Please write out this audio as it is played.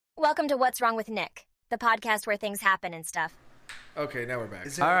Welcome to What's Wrong with Nick, the podcast where things happen and stuff. Okay, now we're back.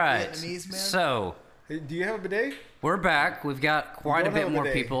 Is there All a right. Vietnamese man? So Hey, do you have a bidet? we're back. We've got quite a don't have bit a more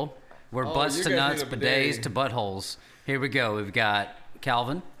bidet. people. We're Oh, butts you to guys nuts, need a bidet. bidets to buttholes. Here we go. We've got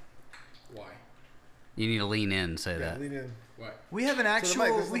Calvin. Why? You need to lean in and say that. Lean in. Why? We have an this is the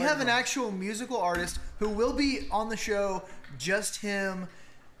microphone. actual musical artist who will be on the show, just him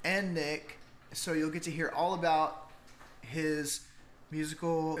and Nick. So you'll get to hear all about his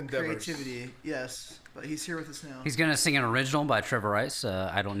musical Endeavors. creativity. Yes, but he's here with us now. He's going to sing an original by Trevor Rice,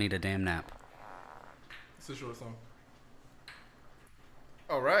 I Don't Need a Damn Nap. It's a short song.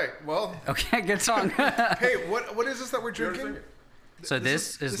 All right. Well, Okay, good song. hey, what is this that we're drinking? So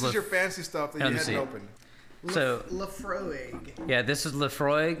this is this is your fancy stuff that Let you me hadn't see. opened. So- Lafroig. Yeah, this is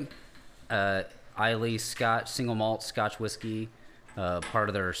Lefroy, Islay Scotch, single malt Scotch whiskey, part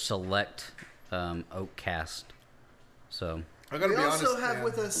of their select oak cast. So I gotta We be also honest, have man.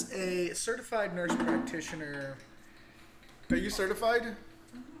 with us a certified nurse practitioner. Are you certified?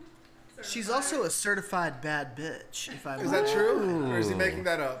 She's also a certified bad bitch. If I'm Is that true? Or is he making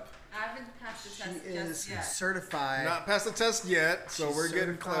that up? I haven't passed the She test is just yet. certified. Not passed the test yet, so She's we're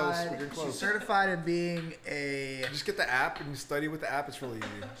getting close. certified- We're getting She's close. certified in being a. Just get the app and you study with the app. It's really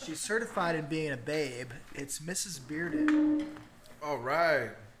easy. She's certified in being a babe. It's Mrs. Bearded. All right.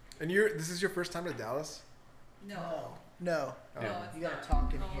 And this is your first time to Dallas? No. No. No, it's You gotta not.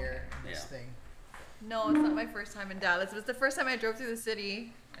 talk in No. here in this Yeah. thing. No, it's not my first time in Dallas. It was the first time I drove through the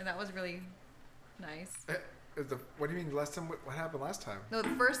city, and that was really nice. What do you mean last time? What happened last time? No, the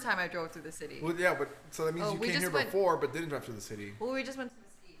first time I drove through the city. Well, yeah, but so that means Oh, you we came just here went- before, but didn't drive to the city. Well, we just went to the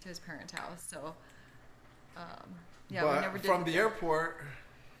city to his parents' house, so yeah, but we never did. from the airport,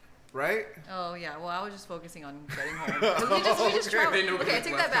 right? Oh yeah, well I was just focusing on getting home. 'Cause we just Okay. traveled. They know Okay, I this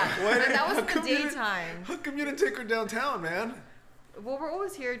take last that back. What? But that was How in the come you didn't- daytime. How come you didn't take her downtown, man? Well, we're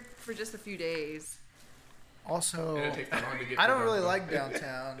always here for just a few days. Also, And it takes that long to get I to don't really downtown. like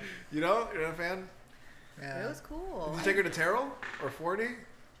downtown. You know, you're not a fan. It was cool. Did you take her to Terrell or 40?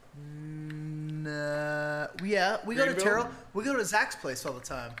 Yeah, we go to Greenville? Terrell. We go to Zach's place all the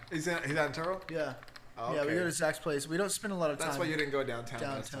time. He's out in Terrell. Yeah. Oh, Yeah, we okay. go to Zach's place. We don't spend a lot of time. That's why you didn't go downtown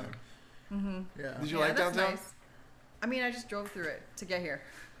last downtown. time. Yeah. Did you Yeah, like that's downtown? nice. I mean, I just drove through it to get here.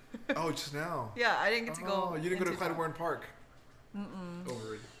 Oh, just now. Yeah, I didn't get to go. Oh, you didn't go to into Clyde town. Warren Park.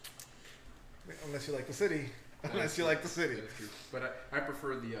 Overrated. Unless you like the city. Unless you like the city. That's true. But I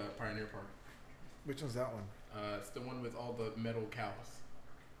prefer the Pioneer Park. Which one's that one? It's the one with all the metal cows.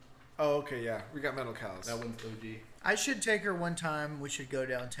 Oh, okay, yeah. We got metal cows. That one's OG. I should take her one time. We should go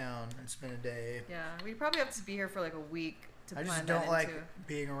downtown and spend a day. Yeah, we probably have to be here for like a week to I plan just that don't like into.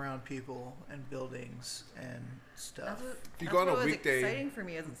 being around people and buildings and stuff. That's what, If you that's go on what a was weekday, exciting for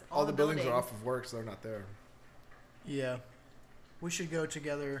me is it's All the buildings are buildings. off of work, so they're not there. Yeah. We should go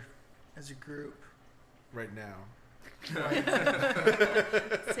together as a group. Right now.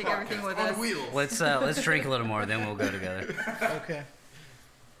 Let's take everything with us. wheels. let's drink a little more, then we'll go together. Okay.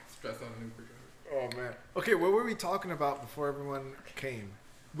 Stress on a new projector. Oh, man. Okay, what were we talking about before everyone came?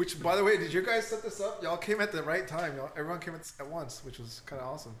 Which, by the way, did you guys set this up? Y'all came at the right time. Everyone came at once, which was kind of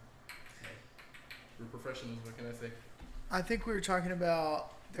awesome. We're professionals. What can I say? I think we were talking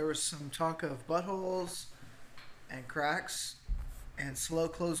about there was some talk of buttholes and cracks and slow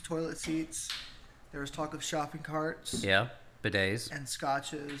closed toilet seats. There was talk of shopping carts Yeah, bidets. and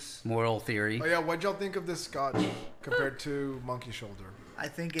scotches. Moral theory. Oh, yeah. What'd y'all think of this scotch compared to Monkey Shoulder? I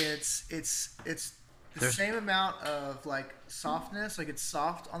think it's the There's- same amount of like softness, like it's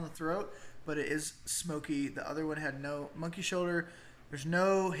soft on the throat, but it is smoky. The other one had no Monkey Shoulder. There's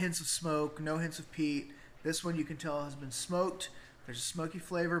no hints of smoke, no hints of peat. This one you can tell has been smoked. There's a smoky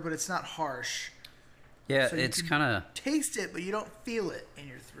flavor, but it's not harsh. Yeah, So you it's can kind of taste it, but you don't feel it in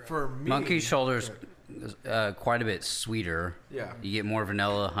your throat. For me. Monkey Shoulder's quite a bit sweeter. Yeah. You get more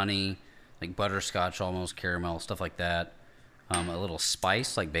vanilla, honey, like butterscotch, almost caramel, stuff like that. A little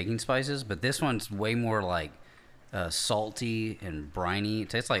spice, like baking spices, but this one's way more like salty and briny. It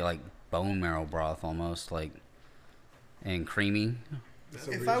tastes like bone marrow broth almost, like, and creamy.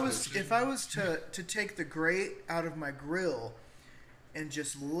 If I was to take the grate out of my grill and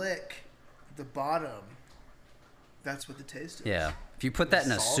just lick the bottom, that's what the taste is. Yeah. If you put that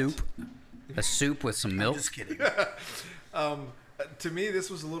in Salt? a soup with some I'm milk. just kidding. To me, this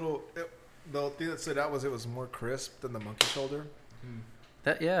was a little. The thing that stood out was it was more crisp than the Monkey Shoulder.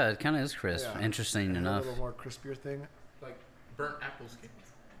 Yeah, it kind of is crisp. Yeah. Interesting It had enough. A little more crispier thing. Like burnt apple skins.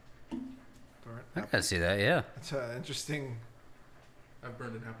 I can see that. Yeah. It's an interesting. I've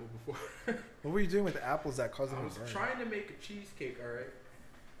burned an apple before. What were you doing with the apples that caused I them was to burn? trying to make a cheesecake, all right,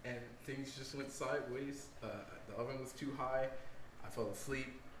 and things just went sideways. The oven was too high. I fell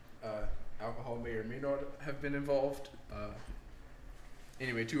asleep. Alcohol may or may not have been involved.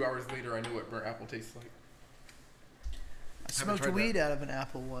 Anyway, 2 hours later, I knew what burnt apple tastes like. I smoked tried weed out of an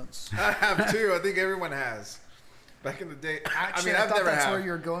apple once. I have too. I think everyone has. Back in the day. Actually, I mean, I've thought never that's have. where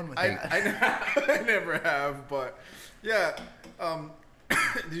you were going with that. I never have, but yeah.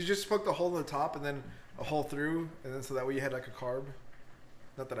 Did you just poke the hole in the top and then a hole through, and then so that way you had like a carb?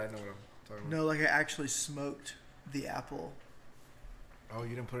 Not that I know what I'm talking about. No, like I actually smoked the apple. Oh, you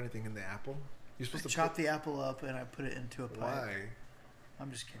didn't put anything in the apple? You're I supposed to chopped the apple up and I put it into a pipe. Why?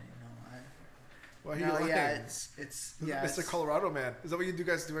 I'm just kidding. Why are No, you lying? yeah, it's yeah. Mr. Colorado man. Is that what you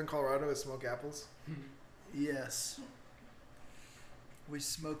guys do in Colorado? Is smoke apples? Yes. We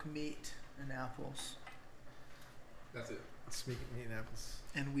smoke meat and apples That's it. Smoke meat and apples.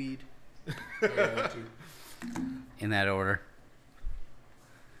 and weed. Oh, yeah, that too. In that order.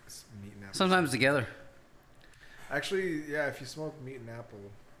 It's meat and apples. Sometimes together. Actually, yeah. If you smoke meat and apple,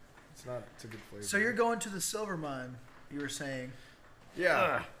 it's not a good flavor. So you're going to the silver mine? You were saying.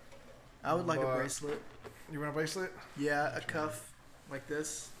 Yeah. I would like a But- bracelet. You want a bracelet? Yeah, a cuff like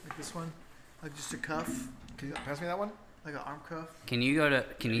this one, like just a cuff, Can you pass me that one? like an arm cuff. Can you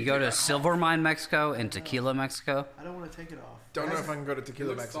go to Silver Mine, Mexico and Tequila, Mexico? I don't want to take it off. Don't know Guys, if I can go to Tequila,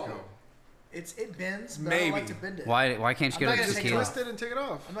 looks Mexico. solid. It bends, but I don't like Maybe. to bend it. Why can't you I'm go not to gonna Just take it Tequila? off. twist it and take it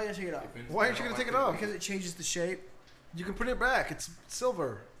off. I'm not gonna take it off Why aren't you gonna take it off? because it changes the shape. You can put it back. It's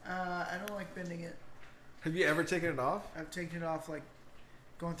silver. I don't like bending it. Have you ever taken it off? I've taken it off like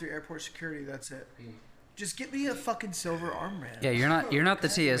going through airport security. That's it. Mm. Just get me a fucking silver armband. Yeah, you're not the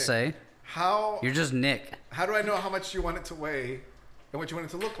TSA. How You're just Nick. how do I know how much you want it to weigh and what you want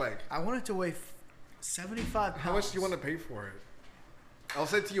it to look like? I want it to weigh 75 pounds. How much do you want to pay for it? I'll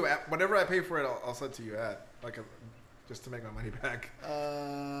send it to you at whatever I pay for it. I'll send it to you at just to make my money back.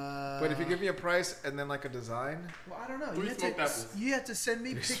 But if you give me a price and then like a design, well, I don't know. Three smoked apples. You have to send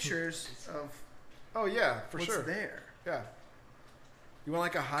me pictures of oh yeah, for what's sure. there. Yeah. You want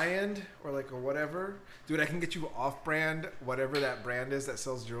like a high end or like a whatever? Dude, I can get you off brand, whatever that brand is that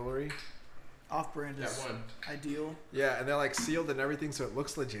sells jewelry. Off-brand That is one. ideal. Yeah, and they're like sealed and everything so it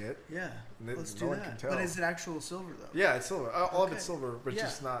looks legit. Yeah, And then let's no do one that. can tell. But is it actual silver though? Yeah, it's silver. All of Okay. it's silver, but Yeah.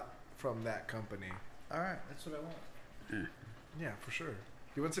 just not from that company. All right, that's what I want. Yeah, for sure.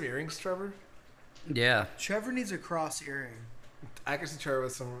 You want some earrings, Trevor? Yeah. Trevor needs a cross earring. I can see Trevor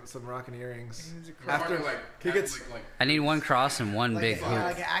with some rocking earrings. He needs a We're cross. After- talking like he gets- like I need one cross and one like, big yeah, hoop.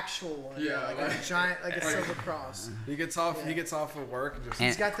 like an actual one. Yeah, like, like- a giant, like a silver cross. He gets off. Yeah. He gets off of work and just. And-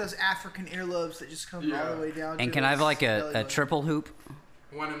 He's got those African earlobes that just come all Yeah. the way down. And to can I have his like belly a button. triple hoop?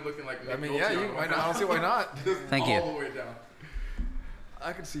 one him looking like. I mean, Nick yeah. Nolte You, on why one not? I don't see why not. Thank you. All the way down.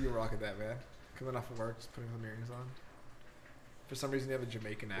 I can see you rocking that, man. Coming off of work, just putting some earrings on. For some reason, you have a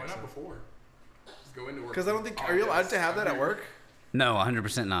Jamaican Why accent. not before? Just go into work. Because I don't think. Oh, Are you yes, allowed to have that I'm at here. work? No,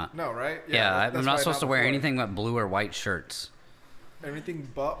 100% not. No, right? Yeah, that's I'm why not supposed to wear before. anything but blue or white shirts. Anything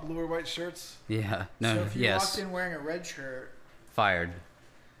but blue or white shirts. Yeah. So No. if you Yes. walked in wearing a red shirt, Fired.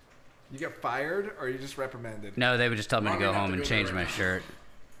 You get fired, or you just reprimanded. No, they would just tell me to Mom, go you have home to and go change there my right now. shirt.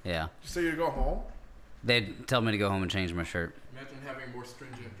 Yeah. So you go home. They'd tell me to go home and change my shirt. Imagine having a more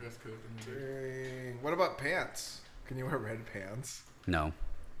stringent dress code than you do. Dang. What about pants? Can you wear red pants? No.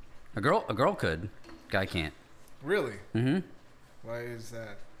 A girl could. Guy can't. Really? Mm-hmm. Why is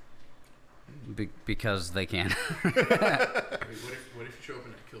that? Because they can. Wait, what if you show up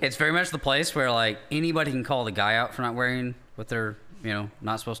in that kilt? It's very much the place where like anybody can call the guy out for not wearing what they're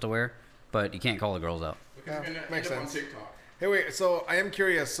not supposed to wear, but you can't call the girls out. Because you're gonna makes end up on sense. TikTok. Hey, wait. So I am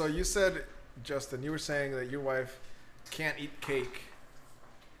curious. So you said, Justin, you were saying that your wife can't eat cake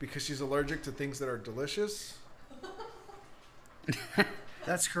because she's allergic to things that are delicious.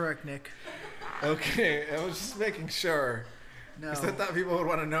 that's correct, Nick. Okay, I was just making sure. No. Because I thought people would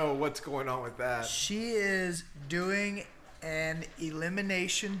want to know what's going on with that. She is doing an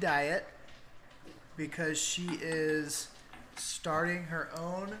elimination diet because she is starting her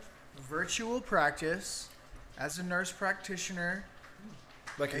own virtual practice as a nurse practitioner,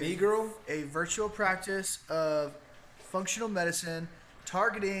 Like an e-girl? a virtual practice of functional medicine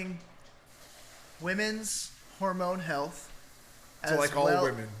targeting women's hormone health. So like all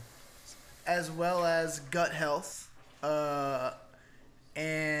women. As well as gut health,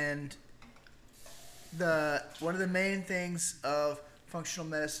 and one of the main things of functional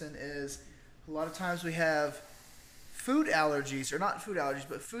medicine is a lot of times we have food allergies, or not food allergies,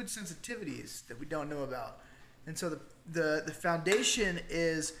 but food sensitivities that we don't know about. And so the foundation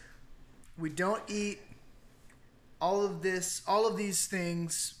is we don't eat all of these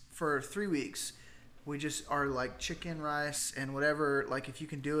things for 3 weeks. We just are like chicken, rice, and whatever. Like if you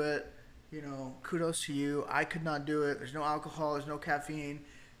can do it, kudos to you. I could not do it. There's no alcohol. There's no caffeine.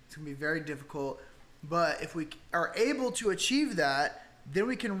 It's going to be very difficult. But if we are able to achieve that, then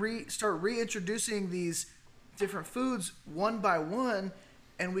we can start reintroducing these different foods one by one,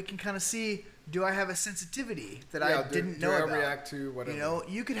 and we can kind of see, do I have a sensitivity that I didn't know about? Do I react to whatever? You know,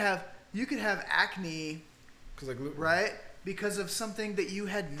 you could have acne, because of gluten, right? Because of something that you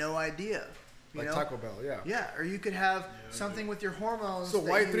had no idea. You know? Taco Bell, yeah. Yeah, or you could have something with your hormones. So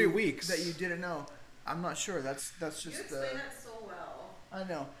why 3 weeks? That you didn't know. I'm not sure. That's just. You explain that so well. I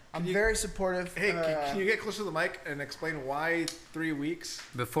know. I'm very supportive. Hey, can you get closer to the mic and explain why 3 weeks?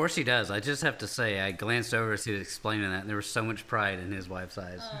 Before she does, I just have to say I glanced over as he was explaining that, and there was so much pride in his wife's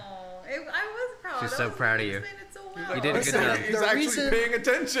eyes. Oh, I was proud. She's so proud of you. Explained it so well. You did a good job. He's actually paying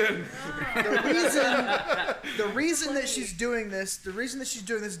attention. The reason that she's doing this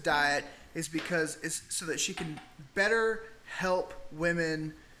diet is because it's so that she can better help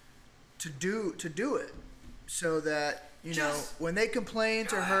women to do it, so that when they complain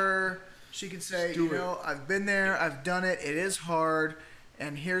to her, she can say, I've been there, I've done it, it is hard,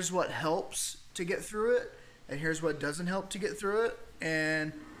 and here's what helps to get through it, and here's what doesn't help to get through it,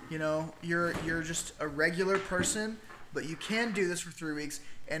 and you're just a regular person, but you can do this for 3 weeks,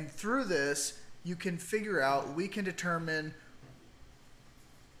 and through this we can determine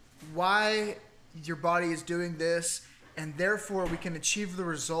why your body is doing this, and therefore we can achieve the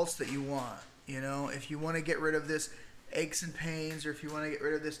results that you want. If you want to get rid of this aches and pains, or if you want to get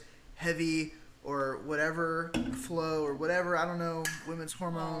rid of this heavy or whatever flow or whatever, I don't know, women's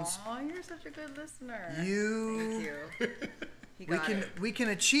hormones. Oh, you're such a good listener. Thank you. We can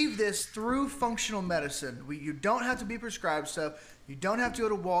achieve this through functional medicine. You don't have to be prescribed stuff. You don't have to go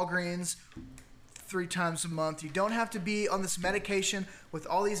to Walgreens 3 times a month. You don't have to be on this medication with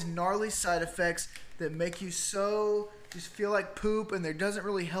all these gnarly side effects that make you just feel like poop, and there doesn't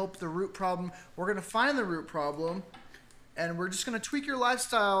really help the root problem. We're going to find the root problem, and we're just going to tweak your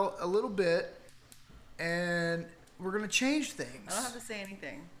lifestyle a little bit, and we're going to change things. I don't have to say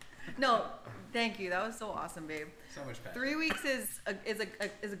anything. No, thank you. That was so awesome, babe. So much better. 3 weeks is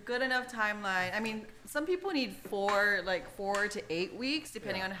a good enough timeline. I mean, some people need 4 to 8 weeks,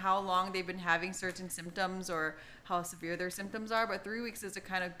 depending on how long they've been having certain symptoms or how severe their symptoms are. But 3 weeks is a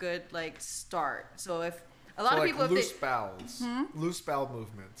kind of good start. So if a lot of people loose bowels, loose bowel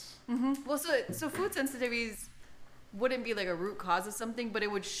movements. Mm-hmm. Well, so food sensitivities wouldn't be like a root cause of something, but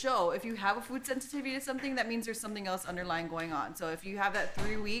it would show if you have a food sensitivity to something, that means there's something else underlying going on. So if you have that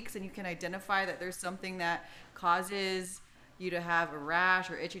 3 weeks and you can identify that there's something that causes you to have a rash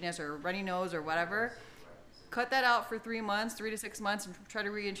or itchiness or a runny nose or whatever, cut that out for 3 months, 3 to 6 months, and try to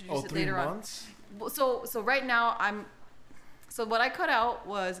reintroduce it later 3 months? on. So right now so what I cut out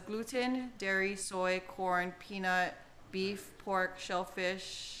was gluten, dairy, soy, corn, peanut, beef, pork,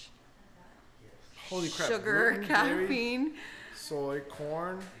 shellfish, Holy crap. sugar, Gluten, caffeine, dairy, soy,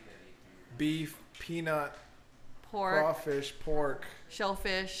 corn, beef, peanut, pork, crawfish, pork.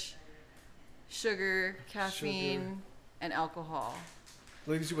 shellfish, sugar, caffeine, and alcohol.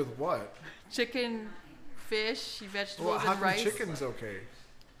 Leaves you with what? Chicken, fish, vegetables, Well, how and come rice. chicken's okay?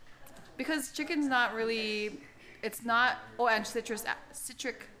 Because chicken's not really, it's not. Oh, and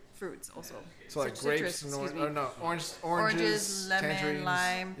citric fruits also. So like Citrus, grapes and excuse me. oranges, lemon, tangerines.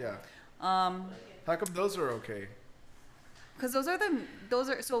 lime. Yeah. How come those are okay? Because those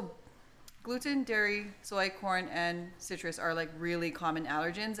are so gluten, dairy, soy, corn, and citrus are like really common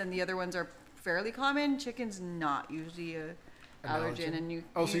allergens, and the other ones are fairly common. Chicken's not usually a allergen, and you.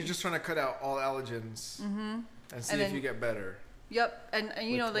 So you're just trying to cut out all allergens and see And if then- you get better. Yep, and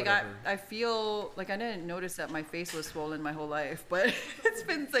you With know, like whatever. I feel like I didn't notice that my face was swollen my whole life, but it's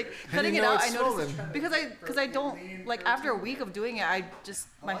been like How do cutting you it know out. it's I noticed swollen? because I don't like after a week of doing it, I just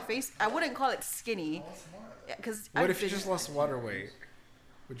my face. I wouldn't call it skinny, because What if you just lost water weight?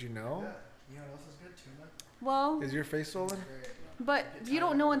 Would you know? You know what else is good? Tuna. well, Is your face swollen? but you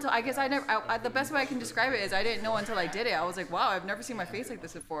don't know until I guess I never. The best way I can describe it is I didn't know until I did it. I was like, wow, I've never seen my face like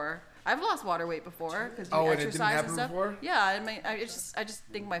this before. I've lost water weight before because you Oh, and it exercise didn't happen and stuff. before? Yeah, I mean, I just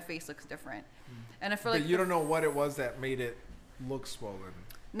think my face looks different, and I feel like But you don't know what it was that made it look swollen.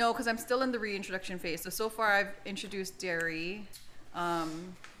 No, because I'm still in the reintroduction phase. So far I've introduced dairy,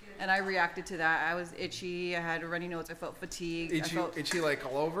 and I reacted to that. I was itchy. I had a runny nose. I felt fatigued. Itchy like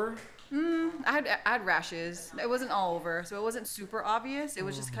all over? I had rashes. It wasn't all over, so it wasn't super obvious. It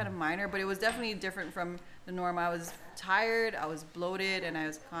was just kind of minor, but it was definitely different from the norm. I was tired, I was bloated, and I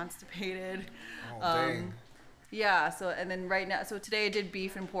was constipated. Oh, dang. Yeah. So and then right now, so today I did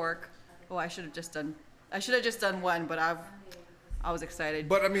beef and pork. Oh, I should have just done one, but I was excited.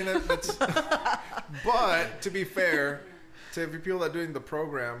 But I mean, that's. But to be fair, to the people that are doing the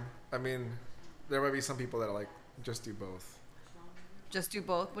program, I mean, there might be some people that like just do both. Just do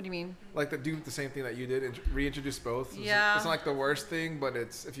both. What do you mean? Like to do the same thing that you did and reintroduce both. Yeah. It's not like the worst thing, but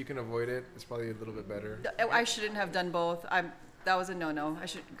it's if you can avoid it, it's probably a little bit better. I shouldn't have done both. That was a no-no. I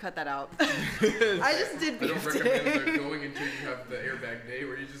should cut that out. I just did I beef don't recommend today. going until you have the airbag day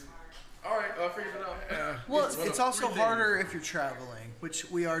where you just, all right, I'll figure it out. Yeah. Well, It's also harder if you're traveling, which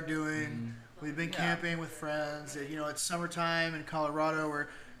we are doing. We've been camping with friends. You know, it's summertime in Colorado.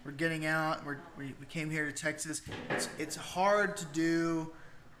 We're getting out. We came here to Texas. It's hard to do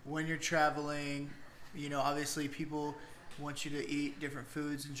when you're traveling. You know, obviously people want you to eat different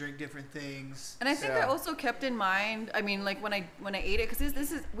foods and drink different things. And I think I also kept in mind. I mean, like when I ate it, because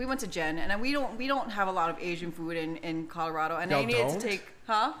this is we went to Jen, and we don't have a lot of Asian food in Colorado, and I Y'all needed don't? to take.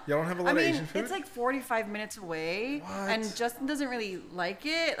 Huh? Y'all don't have a lot of Asian food? It's like 45 minutes away, What? and Justin doesn't really like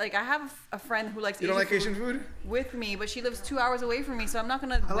it. Like I have a friend who likes You don't like Asian food? with me, but she lives 2 hours away from me, so I'm not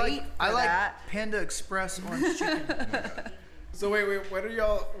gonna wait for I like that. Panda Express orange chicken. So wait, what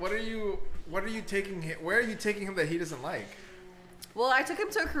are you taking him? Where are you taking him that he doesn't like? Well, I took him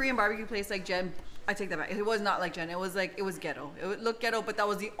to a Korean barbecue place like Jen. I take that back. It was not like Jen. It was ghetto. It looked ghetto, but that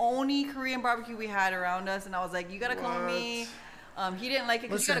was the only Korean barbecue we had around us, and I was like, you gotta come with me. He didn't like it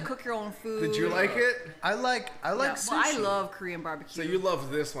because you Listen, gotta cook your own food. Did you like it? I like Yeah, sushi. well, I love Korean barbecue. So you love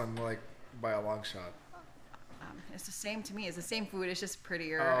this one like by a long shot. It's the same to me. It's the same food. It's just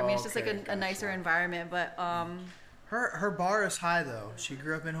prettier. Oh, I mean, it's just okay, like a nicer gotcha. environment. But Her bar is high though. She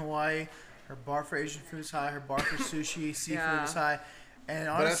grew up in Hawaii. Her bar for Asian food is high. Her bar for sushi, seafood Yeah. is high. And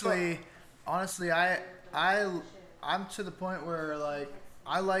But I thought- honestly, I'm to the point where like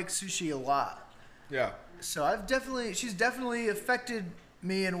I like sushi a lot. Yeah. So she's definitely affected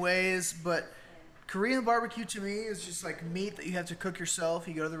me in ways, but Korean barbecue to me is just like meat that you have to cook yourself.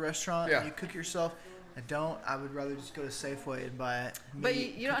 You go to the restaurant Yeah. and you cook yourself. I don't. I would rather just go to Safeway and buy it. but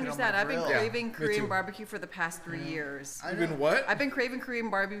meat, you don't cook it on my understand. I've been grill. Yeah, craving me Korean too. barbecue for the past 3 years. I You've know. been what? I've been craving Korean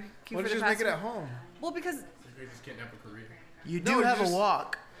barbecue Why for don't you the just past. make it at home? Well, because You just kidnap a Korean. You No, do you have just- a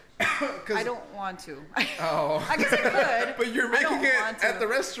wok. I don't want to. Oh. I guess I could. But you're I don't making it want to. at the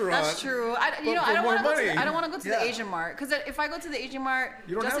restaurant. That's true. I But don't for want more to go money. to. I don't want to go to Yeah. the Asian Mart because if I go to the Asian Mart,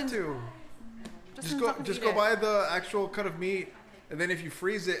 You don't Justin's- have to. Justin's not gonna Just eat go it. buy the actual cut of meat, and then if you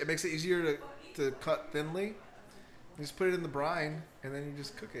freeze it, it makes it easier to cut thinly. You just put it in the brine, and then you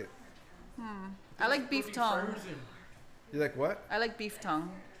just cook it. I like beef tongue. You like what? I like beef tongue.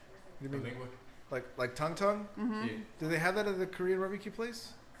 You mean Lingua. like tongue tongue? Mm-hmm. Yeah. Do they have that at the Korean barbecue place?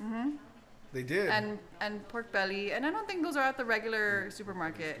 Mm-hmm. They did. And pork belly, and I don't think those are at the regular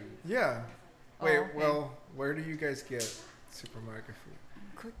supermarket. yeah. Wait, Oh, okay. well, where do you guys get supermarket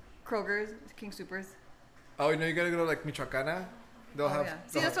food? Kroger's, King Supers. Oh, you gotta go to like Michoacana. They'll Oh have. yeah.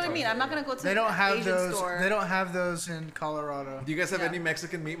 See, they'll that's what I have- mean. I'm not gonna go to They don't the have Asian those. store. They don't have those in Colorado. Do you guys have Yeah. any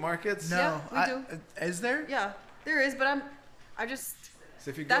Mexican meat markets? No, Yeah, we do. Is there? Yeah, there is, but I just. So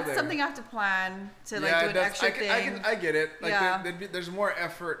if you go That's there, something I have to plan to like yeah, do an that's, extra thing. I get it. Like Yeah. there's more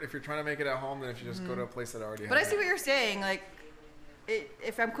effort if you're trying to make it at home than if you just go to a place that already But I has see it. what you're saying. Like,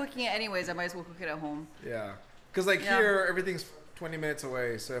 if I'm cooking it anyways, I might as well cook it at home. Yeah, because like Yeah. here everything's 20 minutes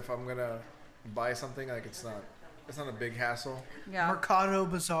away. So if I'm gonna buy something, like it's not a big hassle. Yeah. Mercado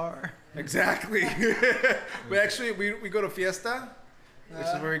Bazaar. Exactly. we go to Fiesta, which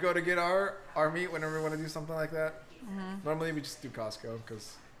is where we go to get our meat whenever we want to do something like that. Mm-hmm. Normally we just do Costco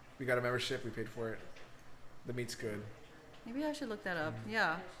because we got a membership. We paid for it. The meat's good. Maybe I should look that up.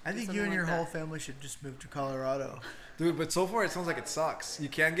 Yeah. I do think you something and like your that. whole family should just move to Colorado. Dude, but so far it sounds like it sucks. You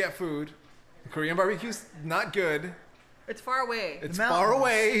can't get food. Korean barbecue's not good. It's far away. It's The far mountains.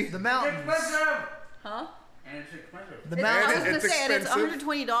 away. The mountains. Huh? And it's expensive. The I mountains. was gonna it's say, and it's expensive.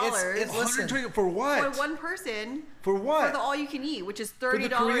 $120 It's- listen, 120 for what? for one person For what? for the all you can eat, which is For $30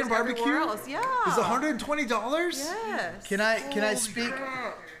 the Korean barbecue? everywhere else. Yeah. Is $120? Yes. Can I speak?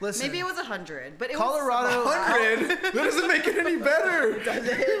 Listen. Maybe it was 100, but it Colorado- was 100? That doesn't make it any better.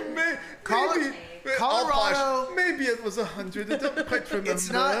 Colorado- Maybe it was 100. I don't quite remember. It's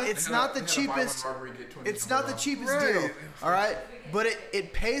not. It's not the And then a buy one cheapest. margarita, get 20 It's not the off. cheapest Right. deal. All right, but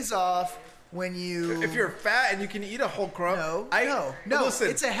it pays off when you. If you're fat and you can eat a whole crumb. no. Listen,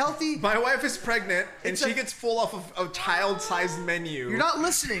 It's a healthy. my wife is pregnant and It's she a- gets full off of a child-sized menu. You're not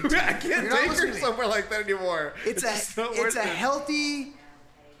listening. To I me. can't You're not take listening her to me. somewhere like that anymore. It's just not a worth it. healthy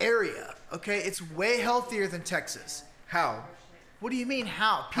area. Okay, it's way healthier than Texas. How? What do you mean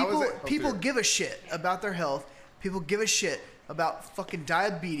how? How is People it people healthier? give a shit about their health. People give a shit about fucking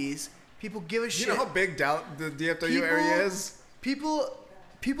diabetes. People give a You shit. know how big the DFW area is?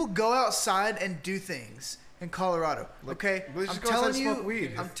 People go outside and do things in Colorado. Okay, let's I'm just go outside telling and you. smoke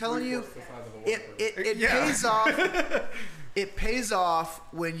weed. I'm telling you, Three-fourths the size of the it West it Yeah. pays off. It pays off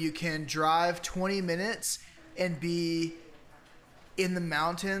when you can drive 20 minutes and be in the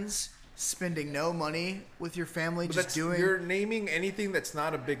mountains, spending no money with your family, But just doing. you're naming anything that's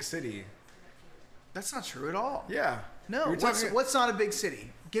not a big city. That's not true at all. Yeah. No. You're talking- What's not a big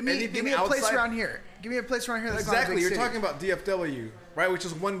city? Give me Anything a place outside- around here. Give me a place around here that's Exactly. not a big You're city. talking about DFW, right? Which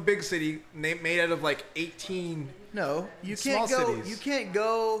is one big city made out of like 18. No, you Small can't go. cities. You can't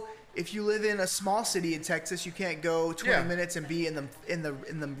go if you live in a small city in Texas. You can't go 20 Yeah. minutes and be in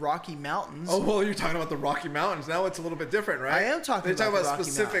the Rocky Mountains. Oh well, you're talking about the Rocky Mountains. Now it's a little bit different, right? I am talking They're talking about about the a Rocky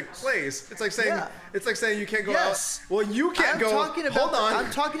specific Mountains. place. It's like saying you can't go Yes. out. Well, you can't go. Hold on.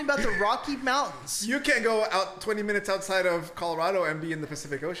 I'm talking about the Rocky Mountains. You can't go out 20 minutes outside of Colorado and be in the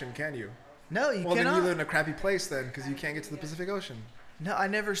Pacific Ocean, can you? No, you Well, cannot. then you live in a crappy place then, because you can't get to the Pacific Ocean. No, I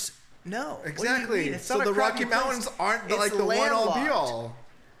never. No. What do you Exactly. mean? It's So not a the crappy Rocky place. Mountains aren't It's like the one all be landlocked. all.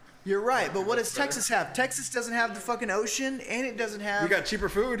 You're right, but what does Texas have? Texas doesn't have the fucking ocean, and it doesn't have. We got cheaper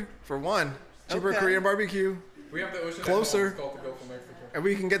food for one, cheaper Okay. Korean barbecue, We have the ocean. Closer. It's called the Gulf of Mexico. and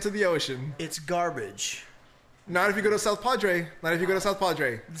we can get to the ocean. It's garbage. Not if you go to South Padre. Not if you go to South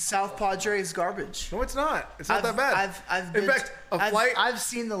Padre. The South Padre is garbage. No, it's not. It's not that bad. I've In been fact, I've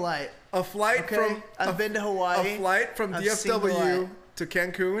seen the light. a flight Okay, from I've been to Hawaii. A flight from I've seen the DFW light. to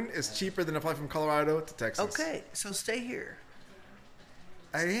Cancun is cheaper than a flight from Colorado to Texas. Okay, so stay here.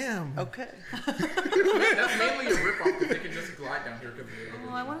 I am. Okay. That's mainly a ripoff because they can just glide down here.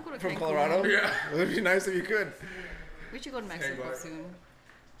 Oh, I want to go to From Cancun. Colorado? Yeah. It would be nice if you could. We should go to Mexico glide. soon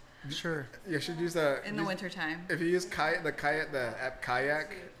Sure. You should use the in the wintertime. If you use the app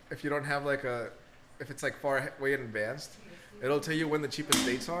Kayak, if you don't have if it's like far way in advance, it'll tell you when the cheapest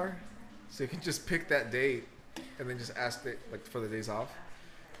dates are, so you can just pick that date and then just ask for the days off,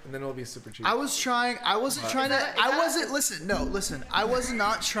 and then it'll be super cheap. I wasn't trying to. I wasn't. Listen. I was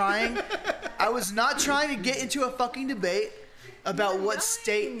not trying. I was not trying to get into a fucking debate about what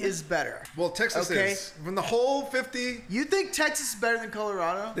state is better. Well, Texas Okay. is from the whole 50 You think Texas is better than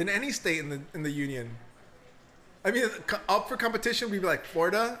Colorado? than any state in the union. I mean, up for competition, we'd be like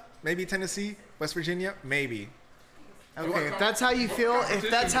Florida, maybe Tennessee, West Virginia, maybe. Okay, if that's how you feel, then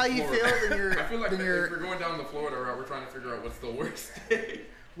you're I feel like then if you're we're going down the Florida route, we're trying to figure out what's the worst state.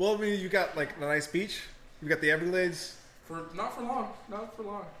 Well, I mean, you got like a nice beach. You got the Everglades. Not for long.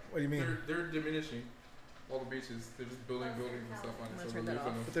 What do you mean? They're diminishing. All the beaches, they're just building buildings and stuff on it. So we're losing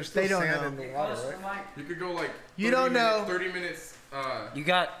them. But there's still They don't sand know. in the water, right? You could go like. You 30 don't know. 30 minutes. You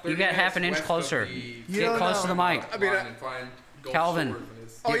got 30 half an minutes inch west of closer. the- You Get don't close know. to the mic. I mean, line and find Gulf Calvin. Shores and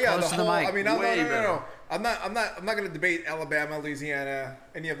it's- Oh Get yeah, close the to the whole. mic. I mean, no, Way better. no. I'm not gonna debate Alabama, Louisiana,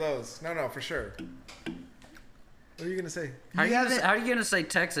 any of those. No, for sure. What are you gonna say? How are you haven't- gonna say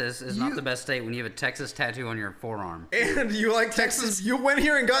Texas is not the best state when you have a Texas tattoo on your forearm? And you like Texas? You went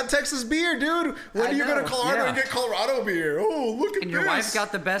here and got Texas beer, dude. When I do you go to know, Colorado yeah. and get Colorado beer? Oh, look at And this. your wife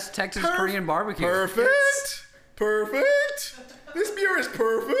got the best Texas Perf- Korean barbecue. Perfect. Perfect. This beer is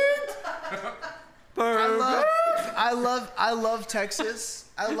perfect. I love Texas.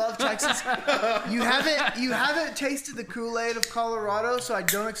 I love Texas. You haven't tasted the Kool-Aid of Colorado, so I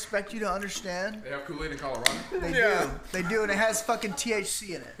don't expect you to understand. They have Kool-Aid in Colorado. They do, and it has fucking THC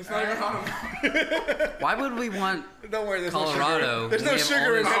in it. It's not even hot. Why would we want Don't worry, there's Colorado? no sugar. There's when no we have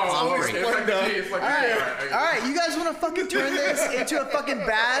sugar in it. all It's this only offering? It's like Splenda. it's like All right, you guys want to fucking turn this into a fucking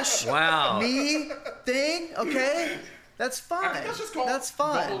bash Wow. me thing? Okay, that's I fine. think that's just called That's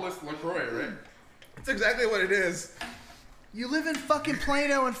fine. Bubbleless LaCroix, right? It's exactly what it is. You live in fucking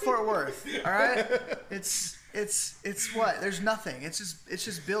Plano and Fort Worth. All right, it's what? There's nothing. It's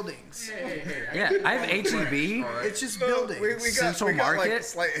just buildings. Hey. Yeah, I have HEB, It's just So buildings. we got Central like Market.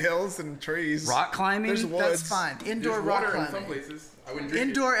 slight hills and trees. rock climbing. There's woods. That's fine. Indoor There's rock water in some climbing. places. I wouldn't drink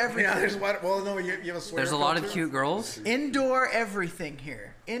Indoor Yeah, everything. there's water. Well, no, you have a sweater. There's a lot of culture. cute girls. Indoor everything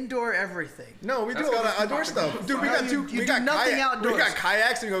here. Indoor everything. No, we do That's a lot of 'cause it's outdoor fucking stuff, dude. We got You we do got nothing We outdoors. got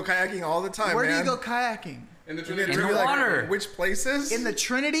kayaks and we go kayaking all the time. Where do you man. go kayaking? In the You get Trinity. In to the be like, water. Which places? In the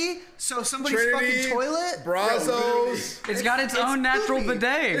Trinity? So somebody's Trinity, fucking toilet? Brazos. It's got its own natural poopy.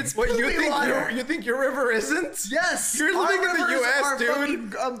 bidet. It's what you poopy think. water. You think your river isn't? Yes. You're our living in the rivers U.S., are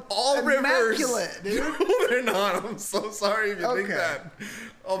dude. fucking, All rivers. immaculate, dude. No, they're not. I'm so sorry if you think Okay. that.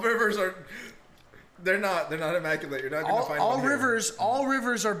 All rivers are. They're not. They're not immaculate. You're not gonna find all one here. all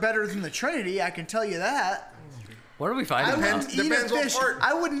rivers are better than the Trinity. I can tell you that. What are we I fighting wouldn't about? eat a Depends what fish. part.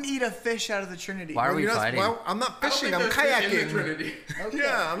 I wouldn't eat a fish out of the Trinity. Why are Well, we you're not- fighting? well, I'm not I don't fishing. think I'm there's fish in the kayaking. Trinity.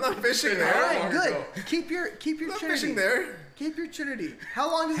 Yeah, I'm not fishing All there. right, long good. ago. Keep your I'm Trinity. not fishing there. Keep your Trinity.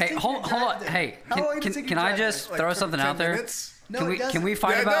 How long does it Hey, take hold you to drive on. there? Hey, How long does it take you can to I drive just there? throw Like something 10 out there? minutes? No, Can it we doesn't.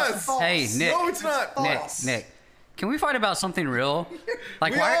 fight Yeah, it about? does. Hey, False. Nick. No, it's not. False. Nick. Can we fight about something real?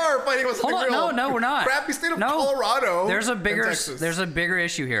 Like We why? are fighting about something Hold on, real. no, we're not. Crappy state of No. Colorado. There's a and bigger Texas.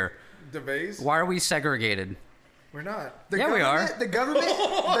 issue here. DeVays. Why are we segregated? We're not. The Yeah, we are. The government.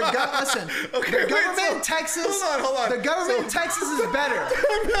 Listen. Okay, the wait, government so- in Texas. hold on. The government in Texas is better.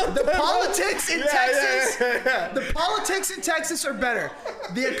 The politics in Texas. The politics in Texas are better.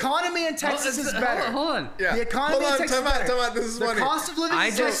 The economy in Texas is better. Hold on. Yeah. The economy in Texas is better. Time out. This is The funny. cost of living in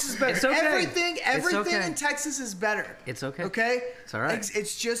Texas is better. It's okay. Everything okay. in Texas is better. It's okay. Okay. It's all right.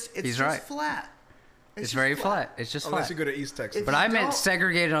 It's just He's just right. flat. It's just very flat. It's just Unless flat. you go to East Texas. If But you I meant don't-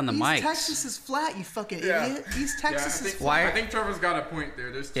 segregated on the East mics. Texas is flat, you fucking Yeah. idiot. East Texas is Why- flat. I think Trevor's got a point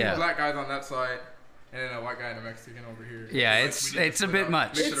there. There's two Yeah. black guys on that side, and then a white guy and a Mexican over here. Yeah, Like, it's- we need to it's a split bit up,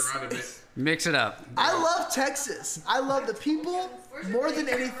 much. Mix it It's- around a bit. Mix it up. I love Texas. I love the people more than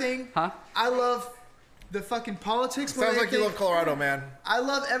anything. Huh? I love the fucking politics more Sounds than like you anything. love Colorado, man. I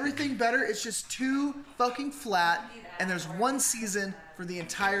love everything better. It's just too fucking flat, and there's one season for the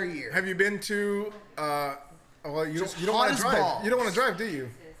entire year. Have you been to? Well, you Just don't hot want to as drive. balls. You don't want to drive, do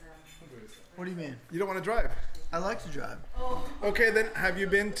you? What do you mean? You don't want to drive. I like to drive. Okay, then have you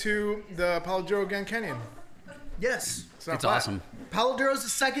been to the Palo Duro Grand Canyon? Yes. Not It's flat. awesome. Palo Duro is the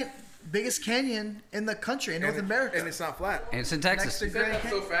second biggest canyon in the country, in North America. And it's not flat. And it's in Next Texas. to You said Grand that so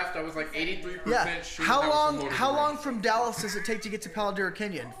Canyon. fast. I was like 83% Yeah. sure. How that was long? from Lord of How the long Rings. from Dallas does it take to get to Palo Duro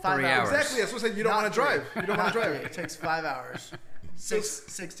Canyon? 5 3 hours. hours. Exactly. That's what I said. You don't Not want to drive. three. You don't want to Not drive. three. It takes 5 hours. Six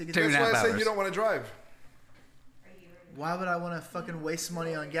to get Two to and a That's half why I said hours. you don't want to drive. Why would I want to fucking waste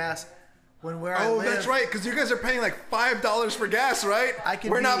money on gas when where I Oh, live? that's right. Because you guys are paying like $5 for gas, right?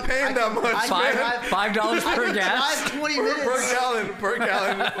 We're not I paying that can- much, I can man. drive- $5 I per can gas. drive 20 Per minutes. gallon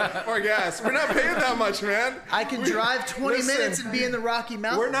for gas. We're not paying that much, man. I can drive 20 Listen, minutes and be in the Rocky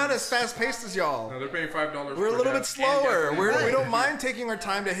Mountains. We're not as fast paced as y'all. No, they're paying $5. We're a for little bit gas and slower. gasoline. We don't mind taking our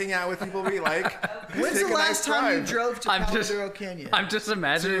time to hang out with people we like. When's Take the a last nice time you drive. drove to I'm Palo just- Duro Canyon? I'm just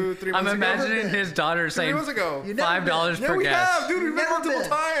imagining. 3 I'm months ago? imagining Never been. his daughter 3 saying months ago. You never $5 been. Yeah, per we gas. have, dude. We've been Never multiple been.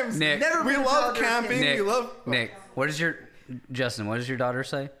 times. Nick. Never We been to love Palo Duro camping. Canyon. Nick, We love. Nick, what is your Justin? What does your daughter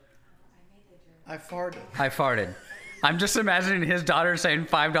say? I farted. I farted. I'm just imagining his daughter saying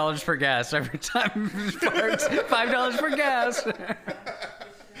 $5 for gas every time he farts. $5 for gas.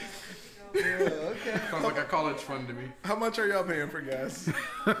 Sounds like a college fund to me. How much are y'all paying for gas?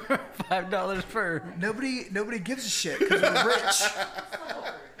 $5 per. Nobody gives a shit because we're rich.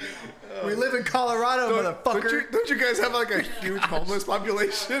 We live in Colorado, motherfucker. Don't you guys have like a huge homeless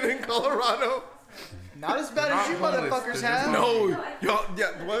population in Colorado? Not as bad as you Not homeless, motherfuckers they're just have. No, y'all.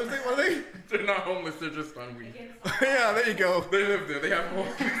 Yeah, what are they? They're not homeless. They're just on weed. Yeah, there you go. They live there. They have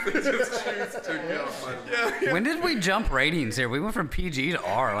homes. They just choose to get off on it. When did we jump ratings here? We went from PG to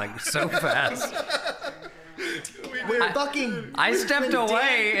R like so fast. We're fucking. I stepped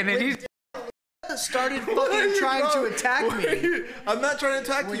away and then he. Started fucking trying to attack me. I'm not trying to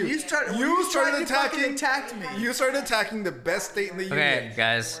attack When you. you started started fucking attacking. attacked me. You started attacking the best state in the Okay, union,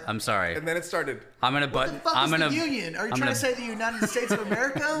 guys, I'm sorry. and then it started. I'm gonna What the but fuck I'm is gonna. the Union? Are you I'm trying gonna- to say the United States of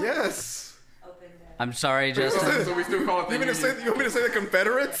America? Yes. I'm sorry, Justin. So we still call it the You want me to say? Union. You want me to say the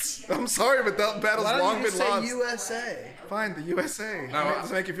Confederates? I'm sorry, but that battle's Why don't long you been just say lost. USA? Fine, the USA. No, Does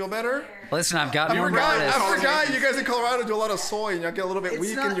it make you feel better? Listen, I've got I more forgot. notice. I forgot. You guys in Colorado do a lot of soy, and y'all get a little bit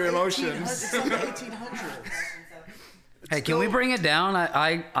weak in your 1800 emotions. It's not the 1800s. Hey, can we bring it down?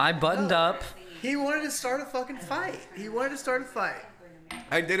 I buttoned up. He wanted to start a fucking fight. He wanted to start a fight.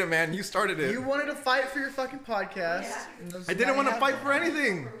 I did it, man. You started it. You wanted to fight for your fucking podcast. I didn't want to fight for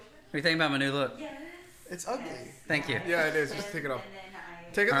anything. What do you think about my new look? It's ugly. Thank you. Yeah, it is. Just take it off.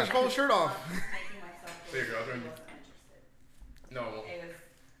 Take the Alright. whole shirt off. There you go. I'll join you. No, I won't.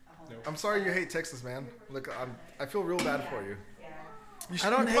 I'm sorry you hate Texas, man. Look, I feel real bad for you. I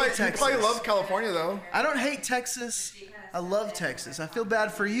don't hate You Texas. probably love California, though. I don't hate Texas. I love Texas. I feel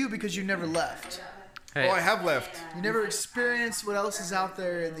bad for you because you never left. Hey, Oh, I have left. You never experienced what else is out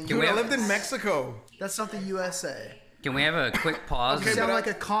there in the Can we Dude, I US. lived in Mexico. That's not the USA. can we have a quick pause? You Okay, sound but like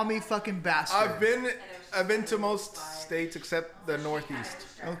a commie fucking bastard. I've been to most states except the Northeast.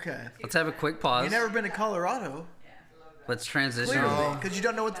 Okay. Let's have a quick pause. You've never been to Colorado, Let's transition. clearly, because you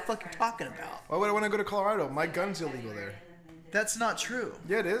don't know what the fuck you're talking about. Why would I want to go to Colorado? My gun's illegal there. That's not true.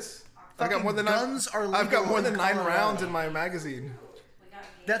 Yeah, it is. I've got Fucking more than guns are I've got legal more in than 9 Colorado. rounds in my magazine.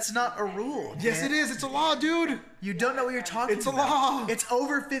 That's not a rule. Yes, Dan. it is. It's a law, dude. You don't know what you're talking It's a about. law. It's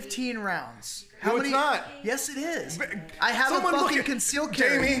over 15 rounds. How No, many? it's not. Yes, it is. I have Someone a look fucking at- concealed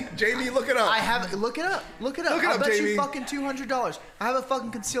carry. Jamie, look it up. I have. Look it up. Look it up. Look it I'll up, bet Jamie. you fucking $200. I have a fucking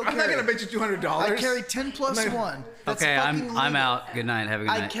concealed I'm carry. not gonna bet you $200. I carry 10 plus I'm not- 1. That's Okay, fucking I'm legal. out. Good night. Have a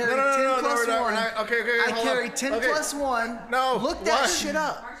good I night. carry No, 10 we're plus not- 1. Okay, I hold carry on. 10 Okay. plus 1. No, Look that why? shit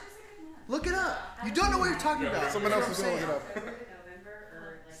up. Look it up. You don't know what you're talking about. Someone That's else what is I'm gonna look saying. it up.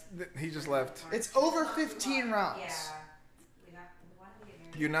 He just left. It's over 15 rounds.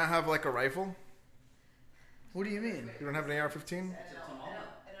 Do you not have like a rifle? What do you mean? You don't have an AR-15?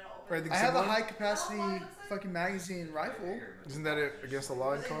 Or anything I have a similar? high capacity fucking magazine rifle. Isn't that against the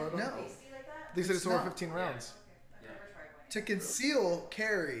law in Colorado? No. They said it's over not. 15 rounds. To conceal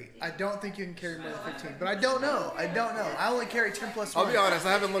carry, I don't think you can carry more than 15. But I don't know. I only carry 10 plus 1. I'll be honest,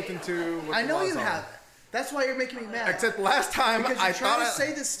 I haven't looked into what I the know laws you are. haven't. That's why you're making me mad. Except last time because I you're trying thought to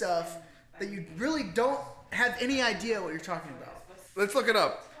say this stuff that you really don't have any idea what you're talking about. Let's look it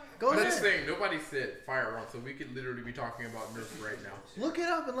up. Go That's the ahead. thing. Nobody said firearms, so we could literally be talking about Nerf right now. Look it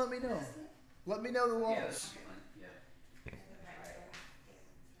up and let me know. Let me know the laws. Yeah.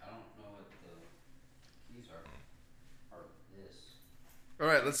 I don't know what the keys are. Or this. All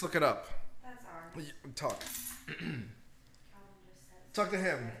right, let's look it up. That's ours. Talk. Talk to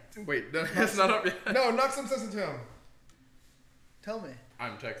him. Wait, that's not up yet. No, knock some sense into him. Tell me.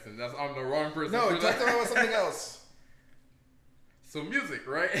 I'm texting. I'm the wrong person. No, for talk that. to him about something else. So music,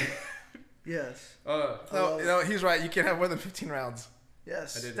 right? Yes. No, he's right. You can't have more than 15 rounds.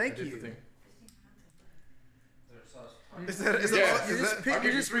 Yes. I did. Thank I did you. the thing. Is that, Yeah. You're just, I'll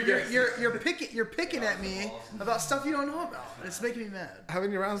give you 3 guesses. you're picking at me about stuff you don't know about. It's making me mad. how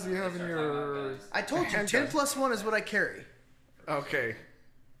many rounds do you have in your... I told you, handgun? 10 plus 1 is what I carry. Okay.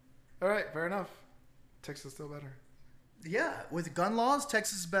 All right, fair enough. Texas is still better. Yeah, with gun laws,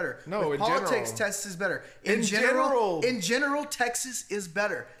 Texas is better. No, with in politics, general. Texas is better. In general. In general, Texas is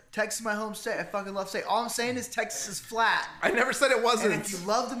better. Texas is my home state. I fucking love state. All I'm saying is Texas is flat. I never said it wasn't. And if you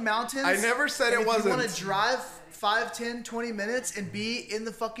love the mountains, I never said and it if you want wasn't. to drive 5, 10, 20 minutes and be in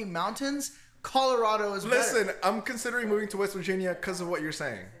the fucking mountains, Colorado is better. Listen, I'm considering moving to West Virginia because of what you're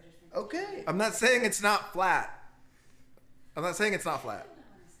saying. Okay. I'm not saying it's not flat. I'm not saying it's not flat.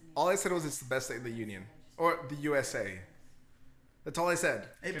 All I said was it's the best state in the union. Or the USA. That's all I said.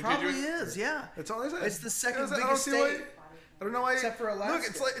 It Continue. probably is, yeah. That's all I said. It's the second I don't biggest see why- state. I don't know why. Except for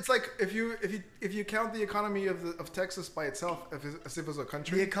Alaska. Look, it's like if you count the economy of Texas by itself, as if it was a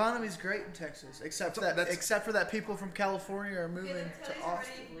country. The economy's great in Texas, except for that people from California are moving to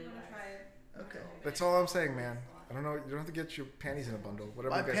Austin. Okay. That's all I'm saying, man. I don't know. You don't have to get your panties in a bundle.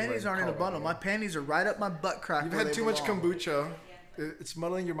 Whatever. My you guys panties like aren't in a call it. bundle. My panties are right up my butt crack. You've where had they too much belong. kombucha. It's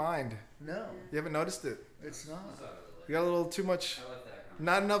muddling your mind. No, You haven't noticed it. it's not. You got a little too much.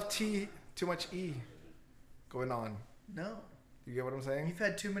 Not enough tea. Too much E going on. No. You get what I'm saying? You've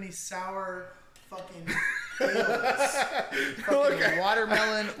had too many sour fucking ales. Fucking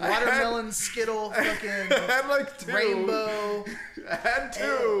watermelon Skittle, fucking I had like 2. rainbow. I had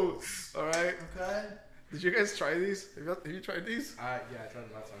 2. All right. Okay. Did you guys try these? Have you tried these? Yeah, I tried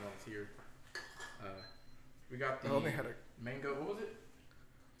it last time I was here. We got the I only had mango. What was it?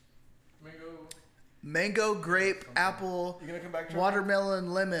 Mango, grape, apple, You gonna come back? Trevor?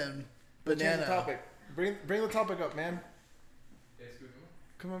 watermelon, lemon, Change the banana. topic. Bring the topic up, man.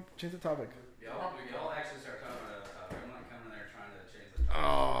 Come on, change the topic. Y'all actually start talking about a topic. I'm not coming there trying to change the topic.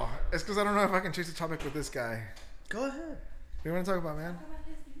 Oh, it's because I don't know if I can change the topic with this guy. Go ahead. What do you want to talk about, man?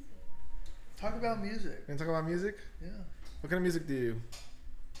 Talk about music. You want to talk about music? Yeah. What kind of music do you?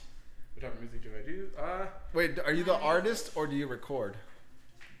 What type of music do I do? Wait, are you the artist or do you record?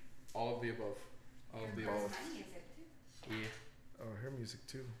 All of the above. All of the above. Yeah. Oh, I hear music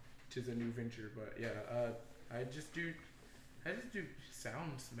too. Tis a new venture, but yeah, I just do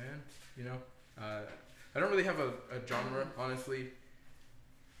sounds, man. You know, I don't really have a genre, honestly.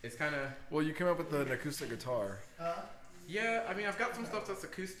 It's kind of Well, you came up with an acoustic guitar. yeah. I mean, I've got some stuff that's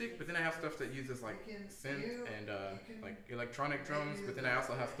acoustic, but then I have stuff that uses like synth and like electronic drums. But then I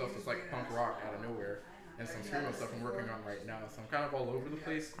also have stuff that's like punk rock out of nowhere, and some screamo stuff I'm working on right now. So I'm kind of all over the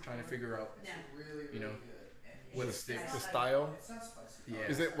place, trying to figure out, you know, what sticks. The style? Yeah.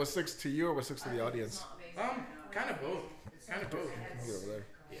 Is it what sticks to you or what sticks to the audience? Kind of both. Kind of both. Get over there.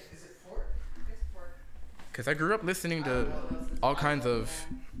 Because I grew up listening to all kinds of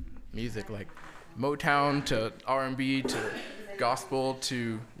music, like Motown to R&B to gospel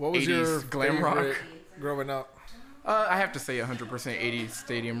to What was 80s your glam rock. favorite growing up? I have to say 100% 80s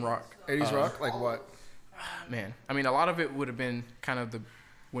stadium rock. 80s rock? Like what? Man, I mean, a lot of it would have been kind of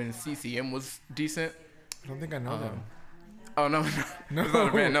when CCM was decent. I don't think I know them. Oh, no. No. It's not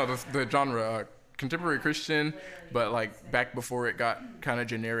a band. No, the genre. Contemporary Christian, but like back before it got kind of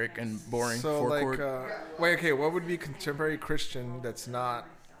generic and boring. So four like, chord. wait, okay, what would be contemporary Christian that's not,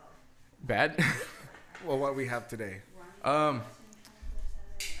 Bad. well, what we have today? I'd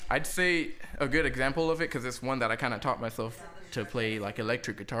say a good example of it, because it's one that I kind of taught myself to play like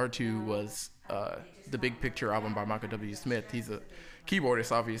electric guitar to, was the Big Picture album by Michael W. Smith. He's a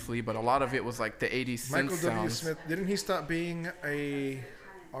keyboardist, obviously, but a lot of it was like the 80s synth Michael W. sounds. Smith, didn't he stop being a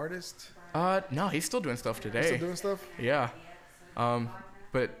artist? No, he's still doing stuff today. Still doing stuff? Yeah.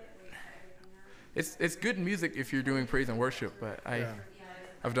 But it's good music if you're doing praise and worship. But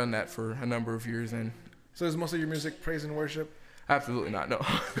I've done that for a number of years, and So is most of your music praise and worship? absolutely not. No,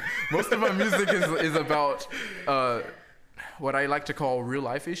 most of my music is about what I like to call real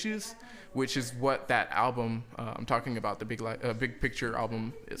life issues, which is what that album I'm talking about, the Big Picture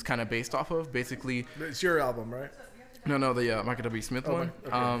album, is kind of based off of. Basically, It's your album, right? no, the Michael W. Smith one.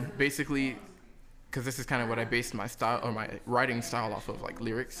 okay. Basically, because this is kind of what I based my style or my writing style off of, like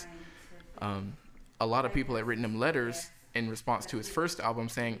lyrics. A lot of people had written him letters in response to his first album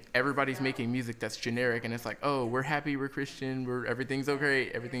saying everybody's making music that's generic, and it's like, oh, we're happy, we're Christian, everything's okay,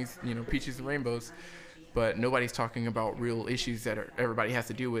 everything's peaches and rainbows, but nobody's talking about real issues that everybody has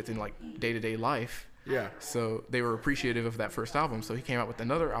to deal with in like day-to-day life. Yeah. So they were appreciative of that first album. So he came out with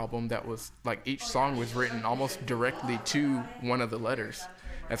another album that was like each song was written almost directly to one of the letters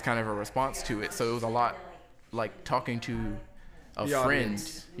as kind of a response to it. So it was a lot like talking to a The friend,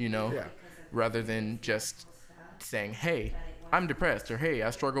 audience. Yeah. rather than just saying, hey, I'm depressed, or hey, I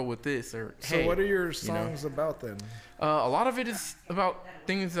struggle with this, or So hey. what are your songs about then? A lot of it is about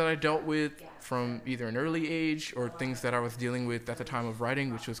things that I dealt with from either an early age or things that I was dealing with at the time of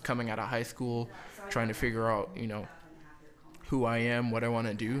writing, which was coming out of high school, trying to figure out, who I am, what I want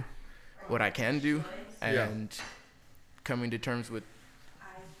to do, what I can do, and coming to terms with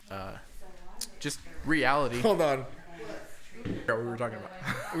just reality. Hold on. What we were talking about.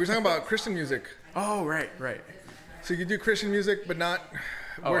 We were talking about Christian music. Oh, right. So you do Christian music, but not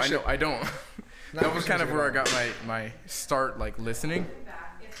Oh, worship. I don't. Not That was Christian kind of music where I at all. got my start, like listening.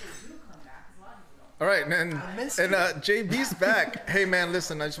 All right, and missed JB's back. Hey man,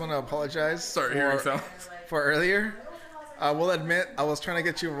 listen, I just want to apologize. Start hearing sounds. For earlier. I will admit I was trying to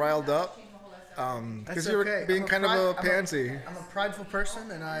get you riled up. Because That's you were okay. being kind of a pansy. I'm a prideful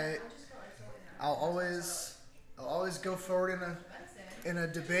person, and I'll always go forward in a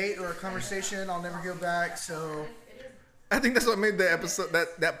debate or a conversation. I'll never go back. So I think that's what made the episode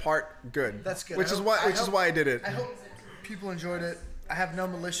that part good. that's good. Which is why I did it. I hope people enjoyed it. I have no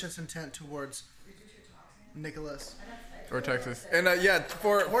malicious intent towards Nicholas Or Texas. And or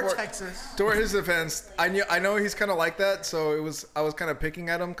for Texas. toward his defense, I know he's kind of like that, so I was kind of picking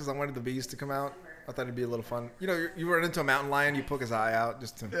at him because I wanted the bees to come out. I thought it'd be a little fun. You run into a mountain lion, you poke his eye out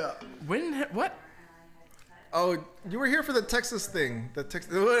just to. Yeah. What? Oh, you were here for the Texas thing.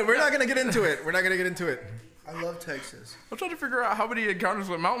 We're not gonna get into it. I love Texas. I'm trying to figure out how many encounters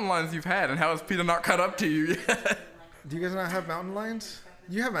with mountain lions you've had, and how has Peter not caught up to you yet? Do you guys not have mountain lions?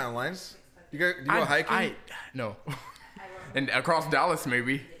 You have mountain lions. Do you go hiking? No. And across Dallas,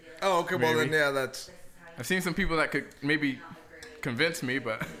 maybe. Oh, okay. Well, Maybe. then, yeah, that's. I've seen some people that could maybe convince me,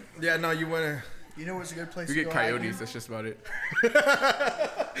 but Yeah, no, you want to. You know what's a good place we to get go coyotes. hiking? That's just about it.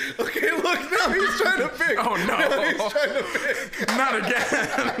 Okay, look, now he's trying to pick. Oh no! He's trying to pick. Not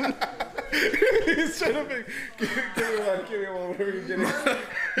again! He's trying to pick. Give me one, whatever you're getting.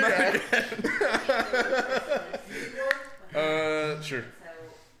 Sure.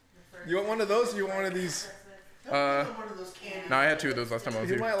 You want one of those or you want one of these? No, I had two of those last time I was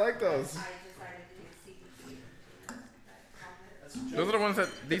You here. might like those. Those are the ones that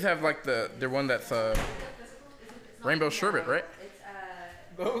these have like they're one that's rainbow sherbet, right?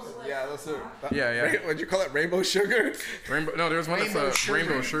 Those? Yeah, those are. Yeah. What'd you call it? Rainbow sugar? Rainbow. No, there's one Rainbow that's sherbet.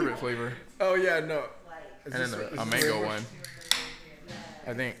 rainbow sherbet flavor, Oh, yeah, no. and then a mango one.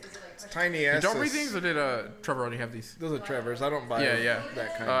 I think. Tiny ass. Did y'all read these, or did Trevor already have these? Those are Trevor's. I don't buy Yeah.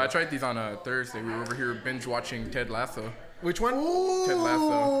 that kind I of. tried these on Thursday. We were over here binge watching Ted Lasso. Which one? Ted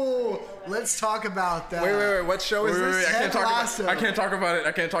Lasso. Ooh, let's talk about that. Wait. What show is this? I can't Ted talk Lasso. about. I can't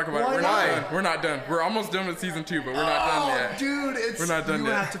talk about it. Why We're not not? done. We're not done. We're almost done with season 2, but we're not done yet. Dude, We're not done you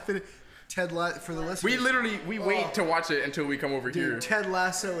yet. have to finish Ted Lasso for the listeners. We wait to watch it until we come over here. Dude, Ted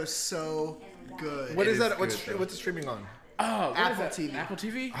Lasso is so good. What It is that? is What's good, though. what's it streaming on? Oh, what is Apple that? TV. Apple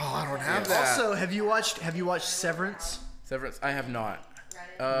TV. Oh, I don't have that. Also, have you watched Severance? Severance. I have not.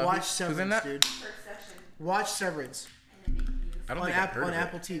 Watch Who's Severance, in that? dude. Watch Severance I don't on think I've heard on of it.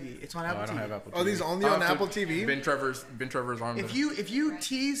 Apple TV. It's on No, Apple I don't TV. have Apple TV. Oh, these only I'll on have to- Apple TV? Ben Trevor's on If them. you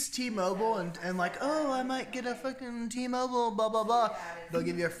tease T-Mobile and like, oh, I might get a fucking T-Mobile, blah blah blah, they'll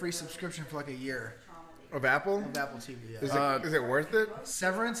give you a free subscription for like a year Of Apple? of Apple TV. Yeah. Is it worth it?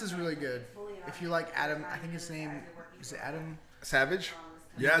 Severance is really good. If you like Adam, I think his name is it Adam. Savage?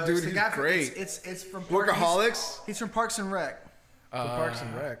 Yeah, No, dude, it's the he's guy from- great. It's from Workaholics? He's from Parks and Rec. The Parks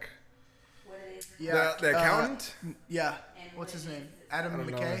and Rec. Yeah. The accountant? Yeah. What's his name? Adam don't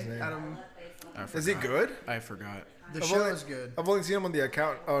know McKay. his name. Adam. I Is he forgot. good? I forgot. The I've show only- is good. I've only seen him on the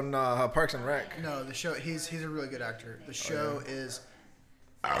account on Parks and Rec. No, the show. He's a really good actor. The show is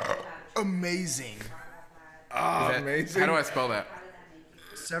amazing. Oh, Is that- amazing. How do I spell that?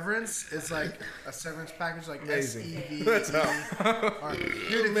 Severance is like a severance package, like Amazing. SEV. That's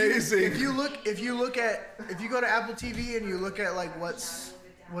Dude, Amazing. If you go to Apple TV and you look at like what's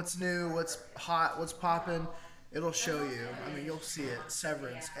new, what's hot, what's popping, it'll show you. I mean, you'll see it.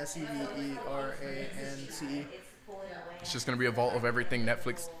 Severance, SEVERANCE. It's just gonna be a vault of everything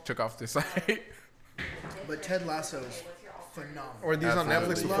Netflix took off the site. But Ted Lasso is phenomenal. Were these on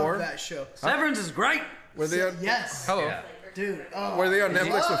Absolutely. Netflix Love before? that show. Severance is great. Were they on? Yes. Hello. Yeah. Dude. Oh, Were they on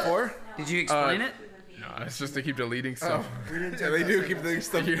Netflix before? Did you explain it? No, it's just to keep deleting stuff. we didn't Yeah, take they that do segment. keep doing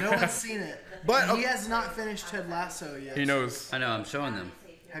stuff. No one's seen it. But- And he has not finished Ted Lasso yet. He knows. I know. I'm showing them.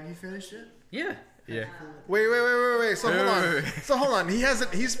 Have you finished it? Yeah. Yeah. Wait. So hold on. Wait. So hold on.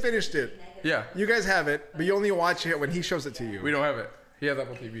 He's finished it. Yeah. You guys have it, but you only watch it when he shows it to you. We don't have it. He has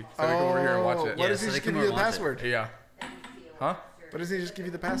Apple TV, so we come over here and watch it. Why Yeah, does he so they just give come you the over and watch it. password? Yeah. Huh? Why doesn't he just give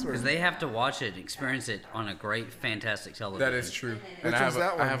you the password? Because they have to watch it, experience it on a great, fantastic television. That is true. Which And I one's have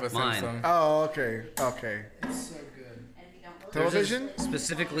that a, one? I have a Mine. Samsung. Oh, okay. It's so good. Television?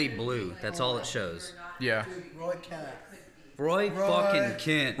 Specifically blue. That's all it shows. Yeah. Roy Kent. Roy fucking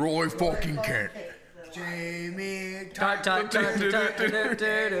Kent. Roy fucking Kent. Jamie. Tart, tart, tart, tart, tart,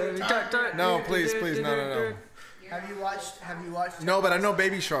 tart, tart, tart. No, please, no. Have you watched? No, but I know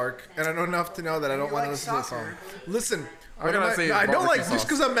Baby Shark, and I know enough to know that I don't You want to like listen to the song. soccer? Listen. I what am gotta say I don't like barbecue just sauce.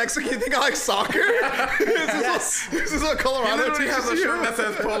 because I'm Mexican. You think I like soccer? This is what He Colorado literally teaches has a you. shirt that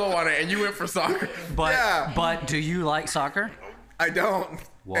says polo on it, and you went for soccer. But, Yeah. but do you like soccer? I don't.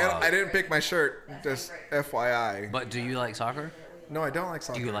 Wow. And I didn't pick my shirt. Just FYI. But do you like soccer? No, I don't like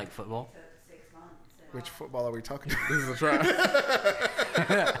soccer. Do you like football? Which football are we talking about? This is a trap.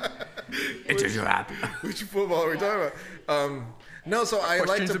 It's a trap. Which football are we talking about? No, so I like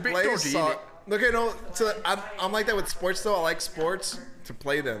Questions to a big play dog, soccer. Okay, no, so I'm like that with sports though. I like sports to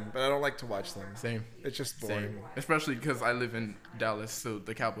play them, but I don't like to watch them. Same. It's just boring. Same. Especially because I live in Dallas, so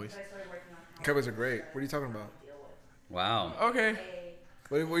the Cowboys. Cowboys are great. What are you talking about? Wow. Okay.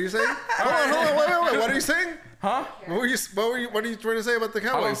 What were you saying? Hold on, wait. What are you saying? Huh? What are you trying to say about the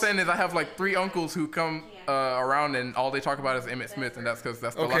All I'm Cowboys? saying is I have like 3 uncles who come around, and all they talk about is Emmitt Smith, and that's because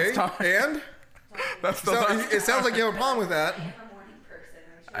that's the Okay, last time. and That's the so last it sounds like you have a problem with that.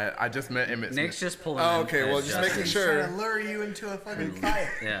 I just met Emmitt Nick's Smith. just pulling. Oh, in okay, well, as just Justin. making Trying sure. to lure you into a fucking fight.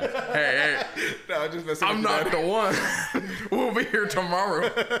 Yeah. Hey, No, just messing I'm with you, not Dad. the one. We'll be here tomorrow.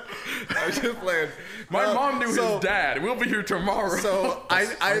 I was just playing. My No, mom knew so- his dad. We'll be here tomorrow. So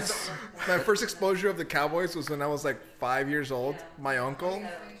my first exposure of the Cowboys was when I was like 5 years old. My uncle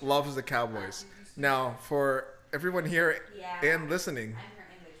loves the Cowboys. Now, for everyone here and listening,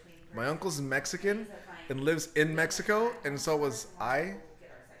 my uncle's Mexican and lives in Mexico, and so was I.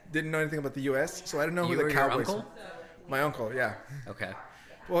 Didn't know anything about the U.S., so I didn't know You who or the your Cowboys. uncle? My uncle, yeah. Okay.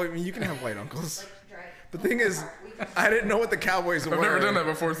 Well, I mean, you can have white uncles. The thing is, I didn't know what the Cowboys were. I've never done that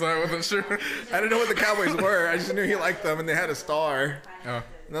before, so I wasn't sure. I didn't know what the Cowboys were. I just knew he liked them, and they had a star. Oh. And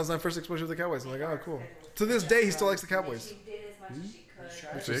that was my first exposure to the Cowboys. I'm like, oh, cool. To this day, he still likes the Cowboys.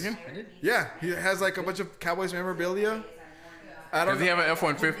 Say again? Yeah, he has like a bunch of Cowboys memorabilia. I don't Does he know. have an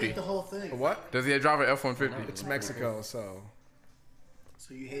Ate F-150? the whole thing. What? Does he drive an F-150? It's Mexico, so.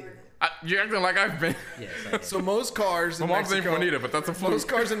 So you hated it. You're acting like I've been. Yes. I did. So most cars My in mom's named Mexico. Juanita, but that's a Most fluke.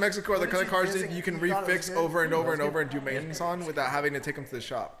 cars in Mexico are the kind of cars that you can You thought it was refix good? over and over and over and do maintenance on without having to take them to the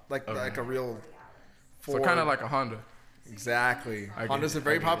shop, like a real. So Ford. kind of like a Honda. Exactly. I get Hondas it. are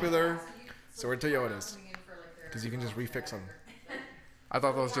very popular, so we're Toyotas, because you can just refix them. I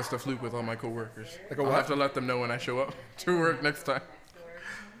thought that was just a fluke with all my coworkers. Like a I'll what? have to let them know when I show up to work next time.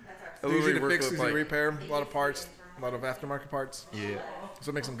 I They're easy to literally work fix, with, easy to like- repair. A lot of parts, a lot of aftermarket parts. Yeah,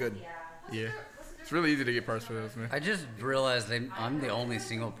 So it makes them good. yeah. It's really easy to get parts for those, man. I just realized I'm the only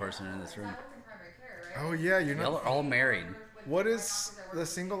single person in this room. Oh yeah, you're Y'all not. are all married. What is the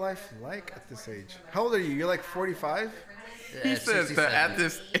single life like at this age? How old are you? You're like 45. He says that at 67.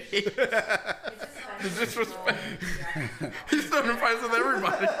 this age. The disrespect. He's starting fights with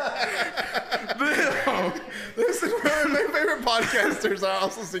everybody. Damn. This is one of my favorite podcasters are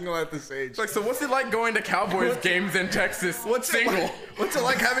also single at this age. It's like, so what's it like going to Cowboys games in Texas? What's it single? like, what's it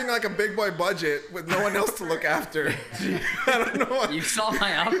like having like a big boy budget with no one else to look after? I don't know. What, You saw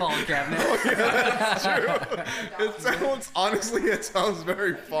my alcohol cabinet. it sounds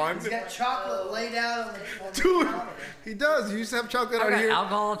very fun. He's got chocolate laid out on the Dude, counter. he does. You used to have chocolate I out got here.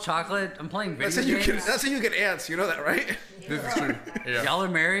 alcohol, chocolate. I'm playing video That's how you games. get. That's how you get ants. You know that, right? This is true. Yeah. Y'all are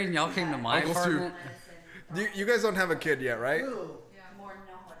married and y'all came to my Uncles too. apartment. You guys don't have a kid yet, right? Ooh,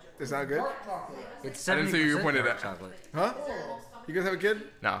 Is that good? dark chocolate. It's I didn't see who you 70% pointed dark at. chocolate. Huh? You guys have a kid?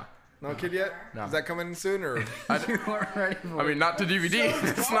 Nah. No kid yet? No. Is that coming in soon or? You weren't ready for I mean, not to DVD.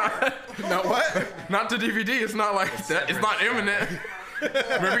 It's not. No what? Not to DVD. It's not like that. It's not imminent.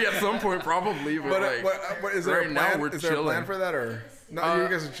 Maybe at some point, probably. But like, what is there right a now plan? we're is there a plan chilling. for that, or no? You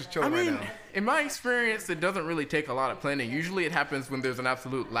guys are just chilling I mean, right now. in my experience, it doesn't really take a lot of planning. Usually, it happens when there's an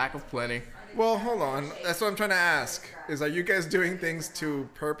absolute lack of planning. Well, hold on. That's what I'm trying to ask. Are you guys doing things to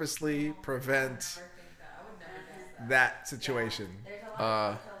purposely prevent that situation?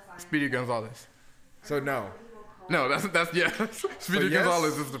 Speedy Gonzalez. So no. No, that's yeah. Speedy yes?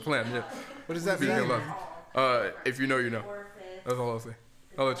 Gonzalez is the plan. Yeah. What does that Speedy mean? Gonzalez. If you know, you know. That's all I'll say.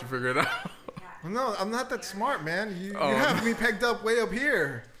 I'll let you figure it out. No, I'm not that smart, man. You Oh. have me pegged up way up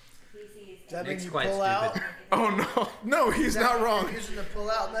here. Does that mean Nick's you quite pull out? stupid. Oh no. No, he's not wrong. Using the pull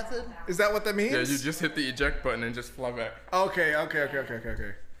out method? Is that what that means? Yeah, you just hit the eject button and just fly back. Okay.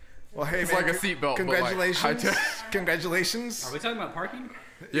 Well, hey, It's man. like a seatbelt, but, like, Congratulations. high-tech. Congratulations. Are we talking about parking?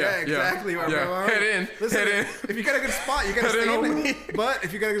 Yeah, exactly. Yeah. All right. Head in. Listen, Head in. if you got a good spot, you gotta Head in stay in only. it. But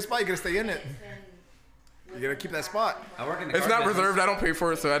if you got a good spot, you gotta stay in it. You gotta keep that spot. I work in the It's car not business. reserved. I don't pay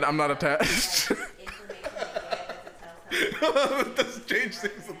for it, so I'm not attached. It does change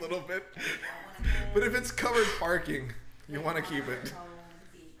things a little bit. But if it's covered parking, you want to keep it.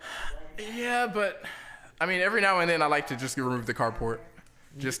 Yeah, but I mean, every now and then I like to just remove the carport,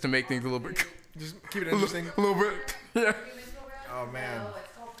 just to make things a little bit, Just keep it interesting. a little bit. Yeah. Oh man.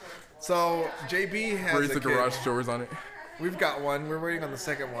 So JB has Raise a the kid. garage doors on it. We've got one. We're waiting on the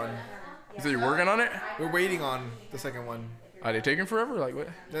second one. You say you're working on it? We're waiting on the second one. Are they taking forever? Like what?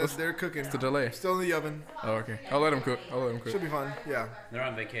 They're cooking. the delay? Still in the oven. Oh, okay. I'll let them cook. Should be fun. Yeah. They're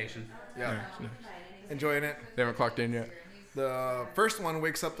on vacation. Yeah. Yeah. Enjoying it. They haven't clocked in yet. The first one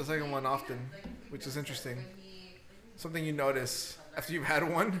wakes up the second one often, which is interesting. Something you notice after you've had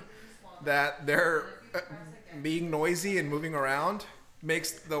one, that they're being noisy and moving around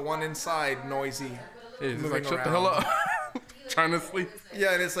makes the one inside noisy. Hey, it's moving like shut the hell around. up. Trying to sleep.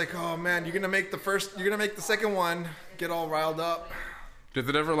 Yeah, and it's like, oh man, you're gonna make the second one get all riled up. Does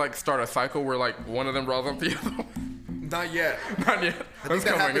it ever like start a cycle where like one of them riles up the other one? Not yet. Not yet. I think It's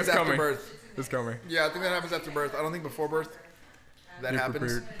that coming. happens It's after coming. birth. It's coming. Yeah, I think that happens after birth. I don't think before birth that Be happens.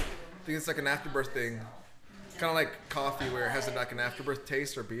 prepared. I think it's like an afterbirth thing. Kind of like coffee where it has like an afterbirth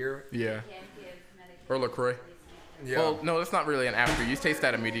taste, or beer. Yeah. Or LaCroix. Yeah. Well, no, it's not really an after. You taste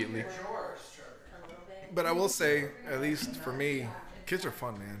that immediately. But I will say, at least for me, kids are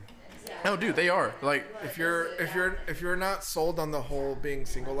fun, man. No, dude, they are. Like, If you're not sold on the whole being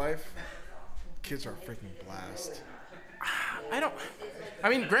single life, kids are a freaking blast. I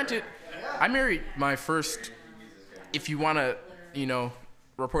mean, granted, I married my first, if you want to,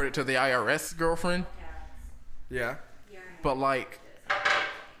 report it to the IRS girlfriend, Yeah. but like,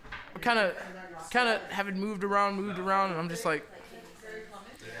 kind of having moved around, and I'm just like,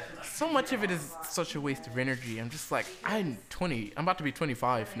 so much of it is such a waste of energy. I'm just like, I'm about to be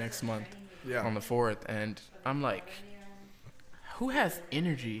 25 next month. Yeah. On the 4th, and I'm like, who has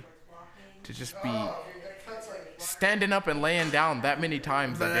energy to just be standing up and laying down that many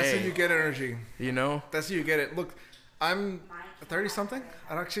times a That's how day? you get energy. That's how you get it. Look, I'm 30 something.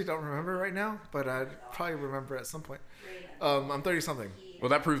 I actually don't remember right now, but I'd probably remember at some point. I'm 30 something. Well,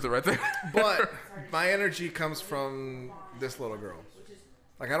 that proves it right there. But my energy comes from this little girl.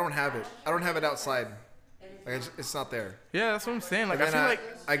 Like I don't have it. I don't have it outside. Like it's not there. Yeah, that's what I'm saying. Like, And I then feel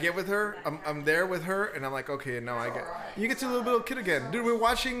like, I get with her. I'm there with her, and I'm like, okay, no, you get to a little bit of kid again, dude. We're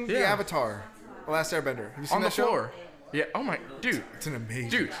watching the Yeah. Avatar, The Last Airbender. Have you seen on the that show? floor. Yeah. Oh my, dude. It's an amazing.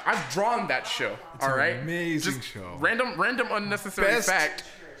 Dude, I've drawn that show. All right. amazing Just show. Random unnecessary Best fact.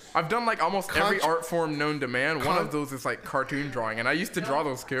 I've done like almost every Con- art form known to man. One of those is like cartoon drawing, and I used to draw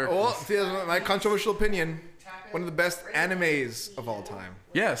those characters. Well, see, my controversial opinion, one of the best animes of all time.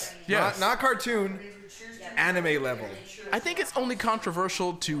 Yes. Not cartoon, anime level. I think it's only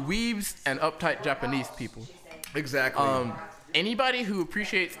controversial to weebs and uptight Japanese people. Exactly. Anybody who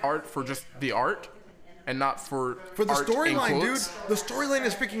appreciates art for just the art and not for For the art in storyline, dude. quotes. The storyline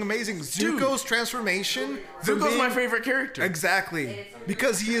is freaking amazing. Zuko's transformation. from Zuko's being- my favorite character. Exactly.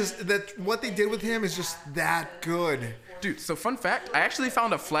 Because he is that. What they did with him is just that good. Dude, so fun fact, I actually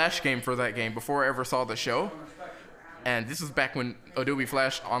found a Flash game for that game before I ever saw the show. And this was back when Adobe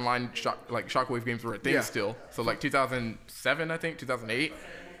Flash online Shockwave games were a thing Yeah. still. So like 2007, I think, 2008.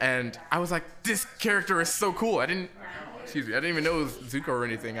 And I was like, this character is so cool. I didn't even know it was Zuko or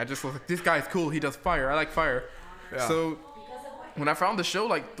anything. I just was like, this guy's cool. He does fire. I like fire. Yeah. So when I found the show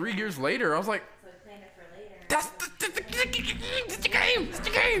like 3 years later, I was like, that's the game. It's the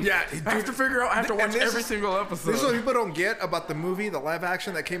game. Yeah, I have to figure out. I have to and watch this every is- single episode. This is what people don't get about the movie, the live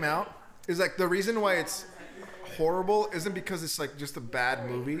action that came out. Is like the reason why it's horrible isn't because it's like just a bad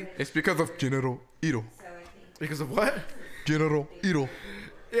movie. It's because of General Ito. Because of what? General Ito.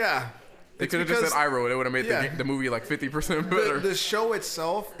 Yeah. They It's could have just because- said Iroh. It would have made the movie like 50% better. The show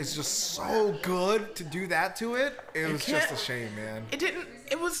itself is just so good to do that to it. It was just a can't- shame, man. It didn't.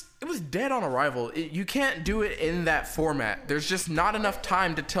 It was dead on arrival. You can't do it in that format. There's just not enough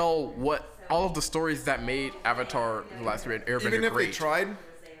time to tell what all of the stories that made Avatar: The Last Airbender Even if great. they tried,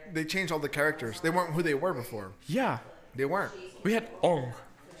 they changed all the characters. They weren't who they were before. Yeah, They weren't. we had Ong.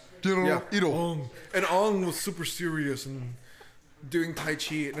 Ong. And Ong was super serious and doing Tai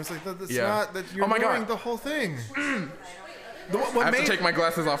Chi. And it's like, that's Yeah. not, that you're Oh my God. ruining the whole thing. What I have made, to take my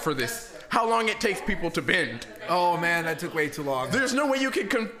glasses off for this. How long it takes people to bend? Oh man, that took way too long. There's no way you can.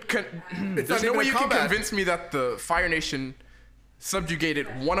 It's There's not no even way a you can combat. convince me that the Fire Nation subjugated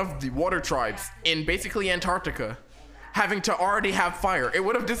one of the water tribes in basically Antarctica, having to already have fire. It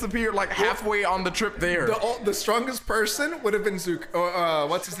would have disappeared like halfway on the trip there. The strongest person would have been Zook.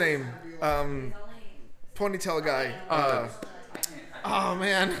 What's his name? Ponytail guy. Oh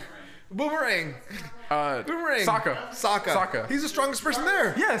man, Boomerang. Boomerang. Sokka. He's the strongest person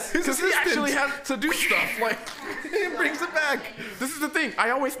there. Yes, his because he assistant. actually has to do stuff. Like, He brings it back. this is the thing. I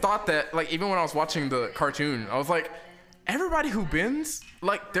always thought that, like, even when I was watching the cartoon, I was like, everybody who bends,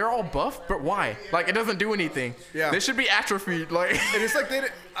 like, they're all buff, but why? Like, it doesn't do anything. Yeah. They should be atrophied. Like, And it's like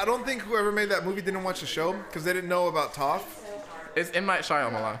I don't think whoever made that movie didn't watch the show because they didn't know about Toph. it's M. Night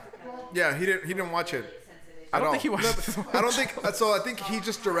Shyamalan. Yeah, he didn't watch it. I don't all. think he watched this one. I don't think so. I think he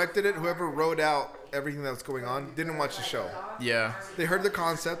just directed it. Whoever wrote out everything that was going on didn't watch the show. Yeah. They heard the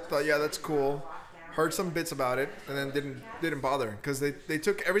concept, thought, yeah, that's cool. Heard some bits about it, and then didn't bother because they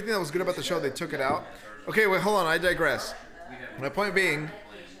took everything that was good about the show. They took it out. Okay, wait, hold on. I digress. My point being,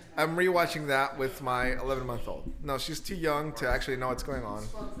 I'm rewatching that with my 11-month-old. No, she's too young to actually know what's going on.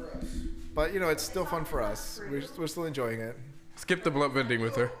 But it's still fun for us. We're still enjoying it. Skip the blood bending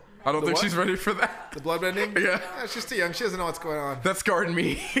with her. I don't The think what? she's ready for that. The bloodbending? Yeah. She's too young. She doesn't know what's going on. That scarred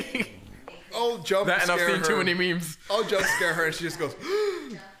me. Oh, jump That and I've scare seen her. too many memes. I'll jump scare her and she just goes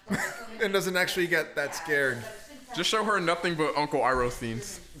and doesn't actually get that scared. Just show her nothing but Uncle Iroh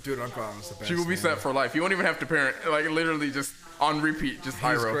scenes. Dude, Uncle Iroh's the best. She will be man. set for life. You won't even have to parent. Like, literally just on repeat, just He's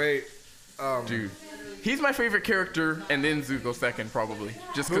Iroh. great. Dude. He's my favorite character, and then Zuko second, probably.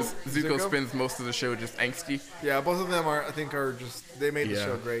 Just because Who? Zuko Zuko? spends most of the show just angsty. Yeah, both of them are just they made the Yeah.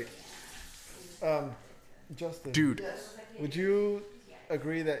 show great. Justin, Dude. would you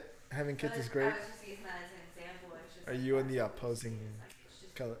agree that having kids is great? Are you on the opposing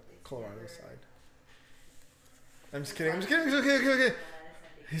Colorado side? I'm just kidding. Okay.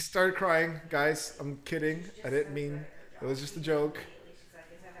 He started crying. Guys, I'm kidding. I didn't mean. It was just a joke.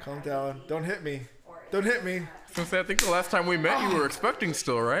 Calm down. Don't hit me. Don't hit me. Since I think the last time we met, you were expecting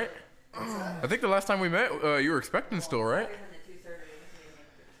still, right? I think the last time we met, you were expecting still, right?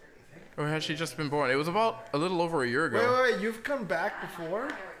 Or had she just been born? It was about a little over a year ago. Wait. You've come back before?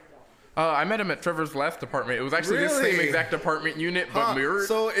 I met him at Trevor's last apartment. It was actually the same Really? exact apartment unit, but mirrored.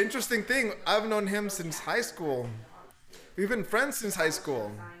 So interesting thing. I've known him since high school. We've been friends since high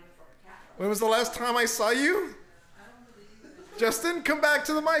school. When was the last time I saw you? Justin, come back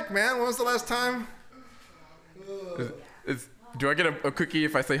to the mic, man. When was the last time? Do I get a cookie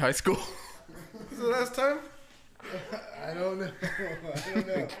if I say high school? Was the last time? I don't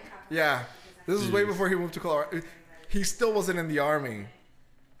know. Yeah. This was way before he moved to Colorado. He still wasn't in the army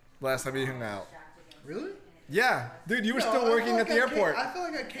last time we hung out. Really? Yeah. Dude, you were still working at the airport. I feel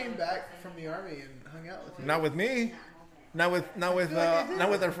like I came back from the army and hung out with you. Not with me. Not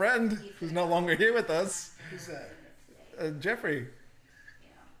with our friend who's no longer here with us. Who's that? Jeffrey.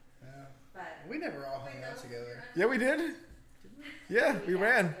 We never all hung out together. Yeah, we did. Yeah, we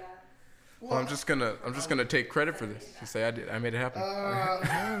ran. Well, I'm just gonna take credit for this. Just say I made it happen.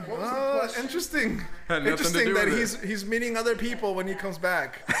 What was the Oh, question? interesting. Had nothing to Interesting do that with he's meeting other people when he comes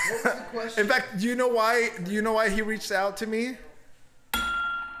back. What was the question? In fact, do you know why he reached out to me?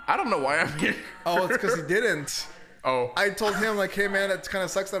 I don't know why I'm here. Oh, it's because he didn't. Oh, I told him like, hey man, it kind of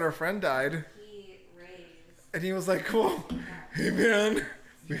sucks that our friend died, and he was like, cool. Hey man,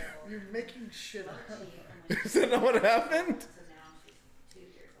 You're making shit up. is that not what happened?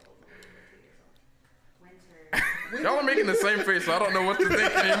 y'all are making the same face, so I don't know what to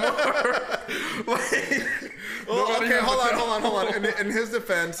think anymore. Like, Well, nobody okay, has a hold on. In his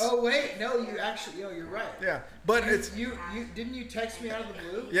defense, Oh wait, no, you actually, you're right. yeah, but it's You didn't you text me out of the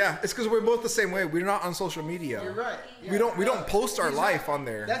blue? yeah, it's because we're both the same way. We're not on social media. You're right. We don't post our He's life right. on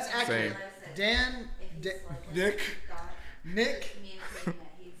there. That's accurate. Same. Dan, Nick. Nick,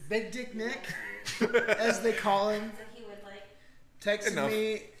 Big Dick Nick, as they call him, texted Enough.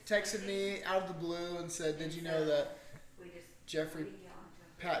 me out of the blue and said, "Did you know that Jeffrey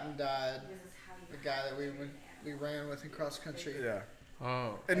Patton died? The guy that we ran with in cross country." Yeah.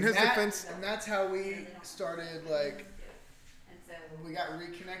 Oh. In his defense, and that's how we started. Like, we got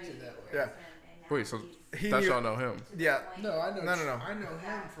reconnected that way. yeah, Wait, so He that's knew- y'all know him? yeah, No, I know. No. I know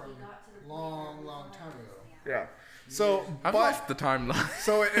him from long time ago. yeah. So, I've but lost the timeline.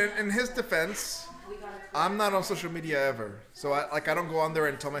 so in his defense, I'm not on social media ever. So I don't go on there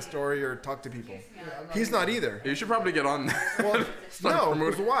and tell my story or talk to people. He's not either. You should probably get on there. Well, Start no,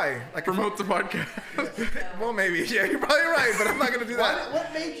 promoting- because why? Like, if Promote the podcast. well, maybe. Yeah, you're probably right, but I'm not gonna do that.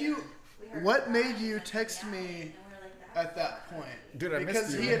 What made you text me at that point? Dude, I missed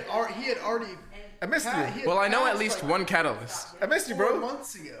because you. he had already. I missed he you. had Well, I know at passed, least like, one catalyst. I missed you, 4 bro.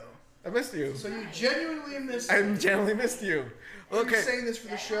 months ago. I missed you. So you genuinely missed. I genuinely missed you. Are you Okay. saying this for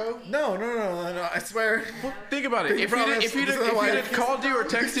the show? No. I swear. Think about it. You If promise he'd this is why I- called you or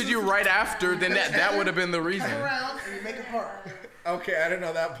texted you right after, then that would have been the reason. Come around and you make a heart. Okay, I didn't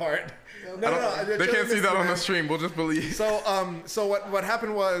know that part. No, I They genuinely can't see missed that you, on the man. stream. We'll just believe. So what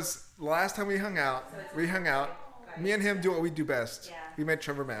happened was last time we hung out. Me and him do what we do best. We made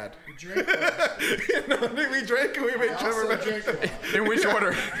Trevor mad. You drink. No, we drank and we made Trevor Also mad. drink a lot. In which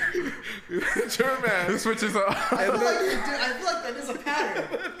order? We made Trevor mad. Who switches up? I feel like that is a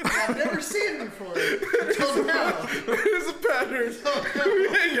pattern. I've never seen it before until now. There's a pattern. We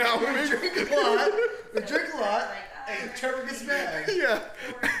hang out. We drink a lot, and Trevor gets mad. Yeah.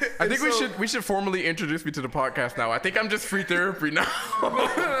 I think we should formally introduce me to the podcast now. I think I'm just free therapy now.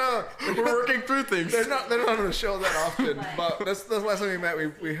 No, We're working through things. they're not on the show that often. But that's the last time we met.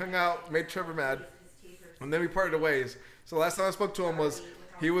 We hung out, made Trevor mad, and then we parted ways. So the last time I spoke to him was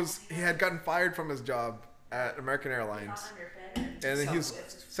he had gotten fired from his job at American Airlines, and then he was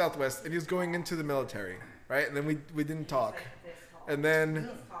Southwest, and he was going into the military, right? And then we didn't talk, and then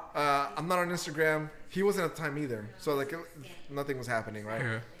I'm not on Instagram. He wasn't at the time either, so like nothing was happening, right?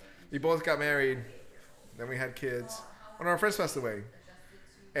 Yeah. We both got married, then we had kids. One of our friends passed away,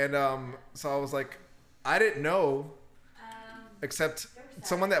 and so I was like, I didn't know, except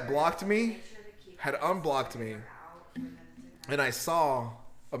someone that blocked me had unblocked me, and I saw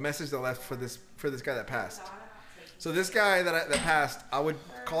a message that left for this guy that passed. So this guy that passed, I would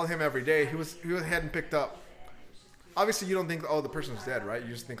call him every day. He hadn't picked up. Obviously, you don't think, oh, the person's dead, right?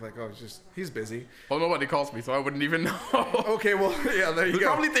 You just think like, oh, he's busy. Well, nobody calls me, so I wouldn't even know. Okay, well, yeah, there you They go.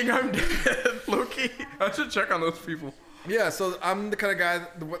 probably think I'm dead, Loki. I should check on those people. Yeah, so I'm the kind of guy.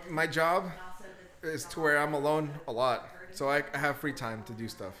 My job is to where I'm alone a lot, so I have free time to do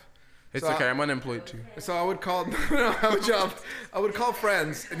stuff. It's So okay. I'm unemployed too. So I would call. No, I have a job. I would call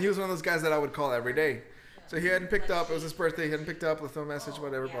friends, and he was one of those guys that I would call every day. So he hadn't picked up. It was his birthday. He hadn't picked up. Left him a message.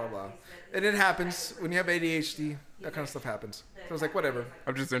 Whatever. Blah blah. And it happens when you have ADHD. That kind of stuff happens. So I was like, whatever.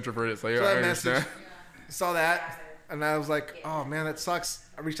 I'm just introverted, so yeah, So I that message. understand. Saw that, and I was like, oh man, that sucks.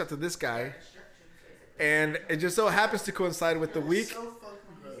 I reached out to this guy, and it just so happens to coincide with the week. So fucking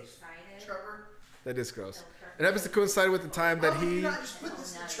gross. Trevor, That is gross. It happens to coincide with the time that how can you he not just put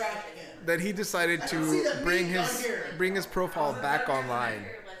this in the trash can? decided I can to see that bring meme on his here. profile back online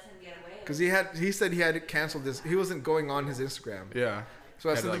because he said he had canceled this. He wasn't going on his Instagram. Yeah. So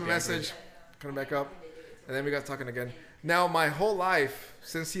I Had sent to, him a like, message, coming back up, and then we got talking again. Now my whole life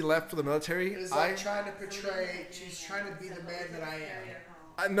since he left for the military, It's like trying to portray. She's trying to be the man that I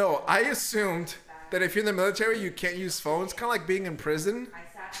am. I assumed that if you're in the military, you can't use phones. Kind of like being in prison.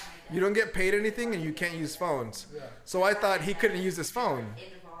 You don't get paid anything and you can't use phones. So I thought he couldn't use his phone.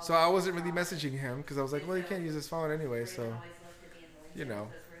 So I wasn't really messaging him because I was like, well, he can't use his phone anyway. So, you know.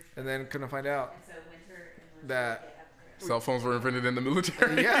 And then couldn't find out that, Cell phones were invented in the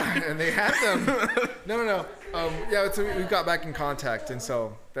military. yeah, and they had them. No. Yeah, so we got back in contact, and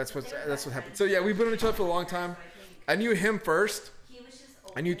so that's what happened. So yeah, we've been on each other for a long time. I knew him first.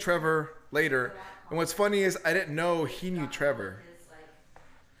 I knew Trevor later. And what's funny is I didn't know he knew Trevor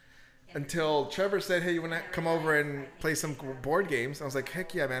until Trevor said, hey, you want to come over and play some board games? I was like,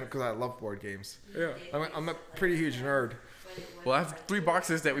 heck yeah, man, because I love board games. Yeah. I'm a pretty huge nerd. Well, I have 3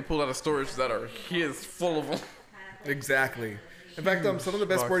 boxes that we pulled out of storage that are his full of them. Exactly. In fact, some of the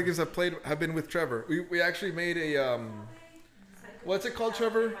best board games I've played have been with Trevor. We actually made a, what's it called,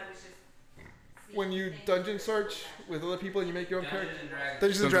 Trevor? When you dungeon search with other people and you make your own character?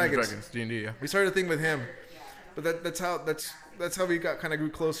 Dungeons and Dragons. D&D, yeah. We started a thing with him. But that's how we got kind of grew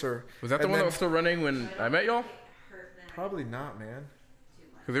closer. Was that the And one that then- was still running when I met y'all? Probably not, man.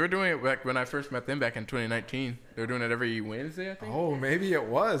 Because they were doing it back when I first met them back in 2019. They were doing it every Wednesday, I think. Oh, maybe it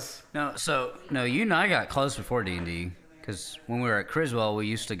was. No, you and I got close before D&D because when we were at Criswell, we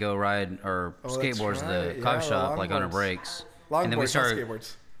used to go ride our Oh, that's skateboards at right. the Yeah, coffee the shop, like on our longboards. breaks. Longboards, and then we started. not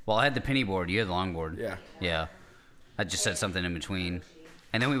skateboards. Well, I had the penny board. You had the longboard. Yeah. Yeah. I just said something in between,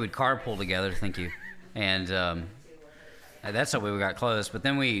 and then we would carpool together. Thank you. And that's how we got close. But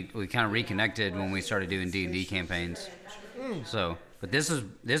then we kind of reconnected when we started doing D&D campaigns. So, but this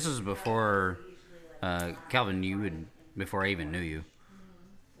is before Calvin, before I even knew you.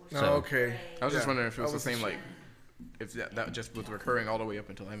 Oh, So- okay. I was just Yeah. wondering if it was I the same, wasn't like, if that just was recurring all the way up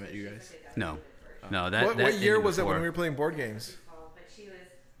until I met you guys. No, that. What that year ended was it when before. we were playing board games?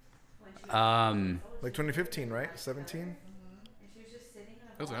 Like 2015, right? 17?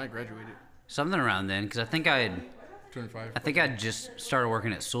 That was when I graduated. Something around then, because I think I'd 25. just started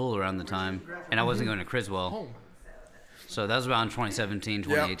working at Sewell around the time, and I wasn't going to Criswell. So that was around 2017,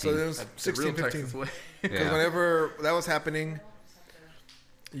 Yeah, 2018. so it was The 16, real 15. Texas way. Because Yeah. whenever that was happening,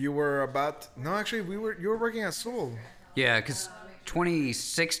 you were about... No, actually, you were working at Sewell. Yeah, because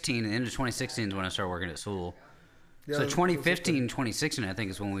 2016, the end of 2016 is when I started working at Sewell. Yeah, So that was- 2015, 2016, I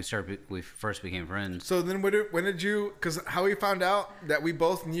think is when we first became friends. So then when did you... Because how we found out that we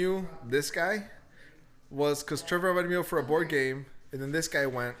both knew this guy was because Trevor invited me over for a board game, and then this guy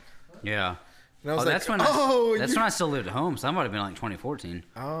went. Yeah. And I was That's when you... I still lived at home, so that might have been like 2014.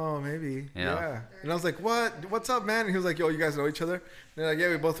 Oh, maybe. Yeah. Yeah. And I was like, what's up, man? And he was like, yo, you guys know each other? And they're like, yeah,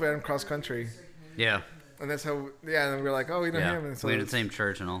 we both ran cross country. Yeah. And that's how, yeah, and then we were like, oh, we know Yeah. him. And so We went to the same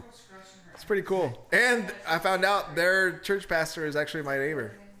church and all. it's pretty cool. And I found out their church pastor is actually my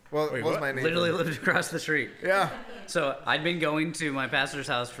neighbor. Well, Wait, was what? my neighbor. Literally lived across the street. Yeah. So I'd been going to my pastor's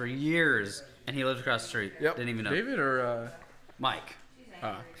house for years, and he lived across the street. Yep. Didn't even know. David or Mike.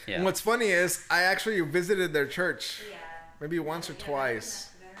 And Yeah. what's funny is I actually visited their church maybe once or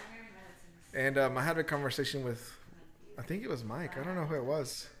twice. And I had a conversation with, I think it was Mike. I don't know who it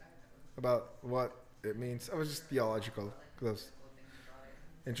was, about what it means. I was just theological because I was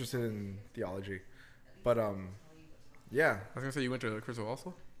interested in theology. But yeah, I was gonna say you went to Crystal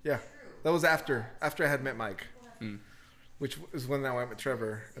also. yeah, that was after I had met Mike, which is when I went with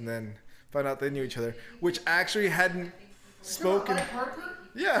Trevor, and then found out they knew each other, which actually hadn't spoken. Mike Harper?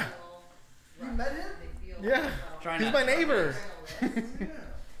 Yeah, You met him? yeah, Try he's not my to. neighbor.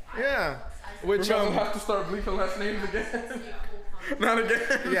 Yeah, which We're gonna have to start bleeping last names again. Not again.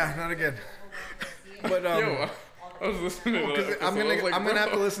 yeah, not again. But Yo, I was listening to that because episode, I'm I was gonna like, I'm gonna have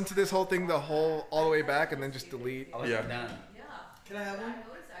to bro. listen to this whole thing all the way back and then just delete. Yeah. Done. Can I have one?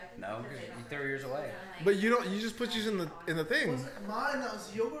 No, because you threw yours away. But you just put yours in the thing. Mine, that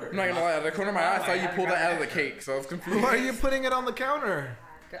was yours. I'm not gonna lie, out of the corner of my eye, I saw you pull that out of the cake, so I was confused. Why are you putting it on the counter?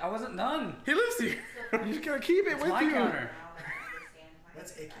 I wasn't done. He lives here. You're just gonna keep it It's with my you. counter.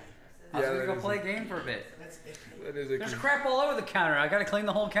 That's icky. I was Yeah, gonna that go is play a game for a bit. That's icky. That is There's icky. crap all over the counter. I gotta clean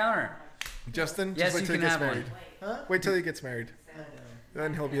the whole counter. Justin, Yes, just wait you till can he gets have one. married. Huh? Wait till he gets married. I know.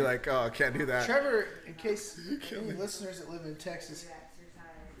 Then he'll be like, oh, I can't do that. Trevor, in case any listeners that live in Texas,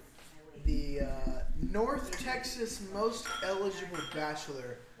 the North Texas most eligible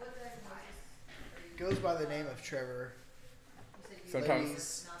bachelor goes by the name of Trevor.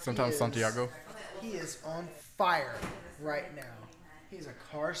 Ladies, Sometimes he is- Santiago. He is on fire right now. He's a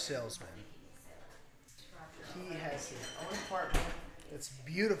car salesman. He has his own apartment that's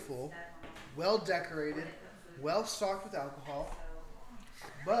beautiful, well decorated, well stocked with alcohol.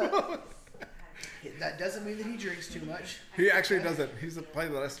 But that doesn't mean that he drinks too much. He actually doesn't. He's probably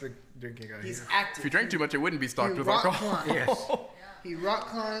the less drinking guy. He's here. active. If you drank too much, it wouldn't be stocked He with rock alcohol. climbs. He rock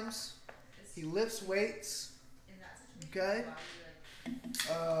climbs. He lifts weights. Okay.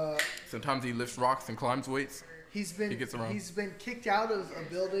 Sometimes he lifts rocks and climbs weights. He's been He gets around. he's been kicked out of a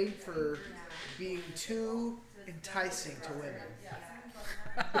building for being too enticing to women.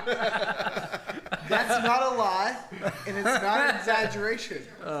 That's not a lie, and it's not an exaggeration.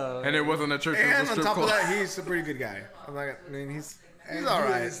 And it wasn't a church, it And was a on strip top of club. that, he's a pretty good guy. I'm not. I mean, he's And all he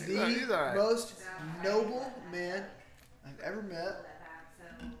right. is the He's all right. most noble man I've ever met,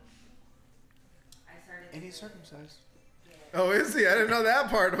 and he's circumcised. Oh, is he? I didn't know that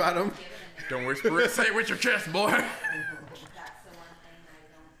part about him. Don't whisper it, say it with your chest, boy.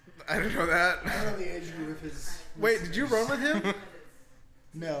 I didn't know that. I don't know the age group of his. Wait, did you run with him?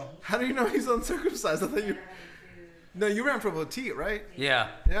 No. How do you know he's uncircumcised? I thought you. No, you ran from Latit, right? Yeah.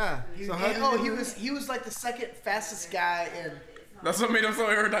 Yeah. He, So how did oh, you he was like the second fastest guy in. That's what made him so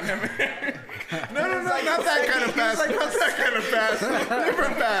aerodynamic. No, not that kind of fast. Not that kind of fast.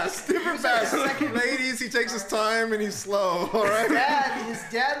 Different fast. Different fast. Ladies, he takes his time and he's slow. All right. His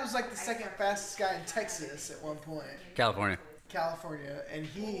dad was like the second fastest guy in Texas at one point, California. California, and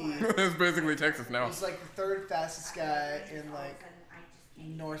he It's basically Texas now. was like the third fastest guy in like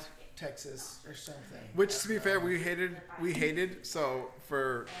North Texas or something. Which, to be fair, we hated. So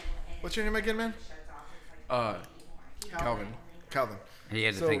for, what's your name again, man? Calvin. Calvin. He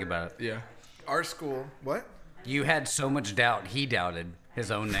had to So- think about it. Yeah. Our school. What? You had so much doubt, he doubted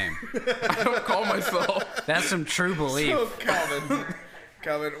his own name. I don't call myself. That's some true belief. So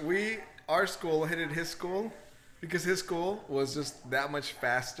Calvin, our school hated his school because his school was just that much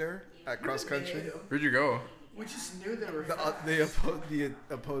faster at cross country. Where'd you go? We just knew they were. The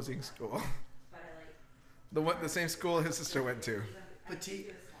opposing school. The same school his sister went to.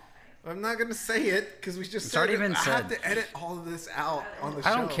 Petite. I'm not gonna say it because we just It's already been I have said. to edit all of this out on the show.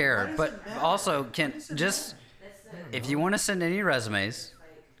 I don't care, but also if you want to send any resumes,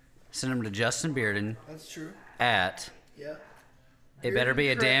 send them to Justin Bearden That's true. at Yeah. it better be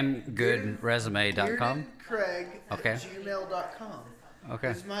a damn Bearden- good resume.com. Craig Okay. at gmail.com. Okay.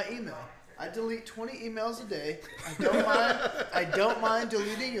 This is my email. I delete 20 emails a day. I don't mind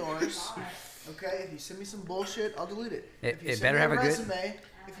deleting yours. Okay, if you send me some bullshit, I'll delete it. If you It send better me have a good. resume,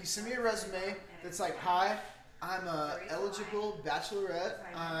 if you send me a resume that's like, hi, I'm a eligible bachelorette.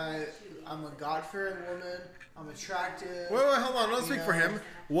 I'm a God-fearing woman. I'm attractive. Wait, hold on. Don't speak for You know. him.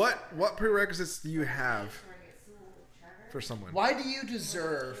 What prerequisites do you have for someone? Why do you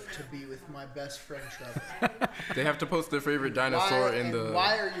deserve to be with my best friend Trevor? They have to post their favorite dinosaur in the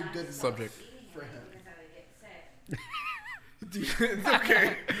why are you good enough subject. for him?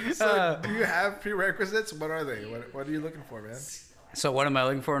 Okay. So do you have prerequisites? What are they? What are you looking for, man? So what am I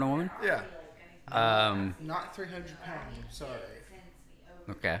looking for in a woman? Yeah. Not 300 pounds. I'm sorry.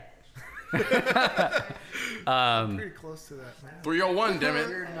 Okay. Pretty close to that, man. 301, damn it.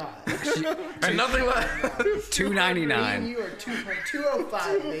 You're not. And nothing left. Me and $2.99. you are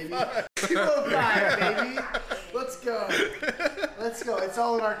 205, baby. 205, baby. Let's go. Let's go. It's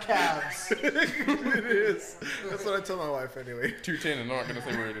all in our calves. It is. That's what I tell my wife anyway. 210, and I'm not gonna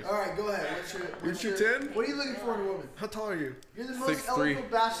say where it is. All right, go ahead. What's your 210? What are you looking for in a woman? How tall are you? You're the most 6'3". eligible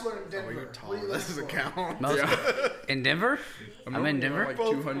bachelor in Denver. You're What tall. are you This looking doesn't for? count. Yeah. In Denver? I'm in Denver. Like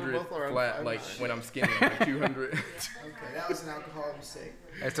Both- 200 both are on flat, 5'9". like when I'm skinny, like 200. Okay, that was an alcohol mistake.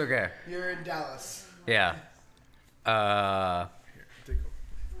 It's okay. You're in Dallas. Yeah.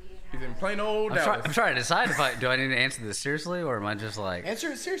 He's in plain old I'm Dallas. trying to decide if do I need to answer this seriously or am I just like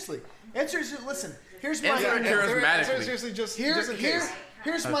Answer it seriously. Answer it. Listen. Here's my Answer it email. charismatically. Seriously, just in Here's case.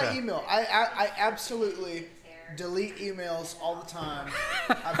 here's my Okay. email. I absolutely delete emails all the time.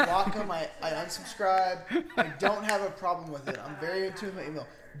 I block them. I unsubscribe. I don't have a problem with it. I'm very in tune with my email.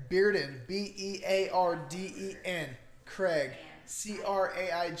 Bearden, Bearden, Craig,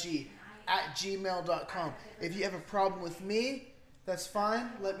 Craig @gmail.com. If you have a problem with me, that's fine.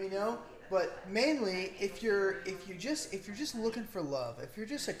 Let me know. But mainly, if you're just looking for love, if you're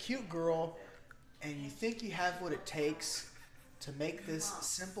just a cute girl, and you think you have what it takes to make this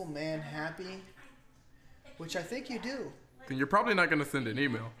simple man happy, which I think you do. Then you're probably not gonna send an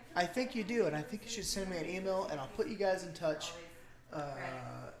email. I think you do, and I think you should send me an email, and I'll put you guys in touch.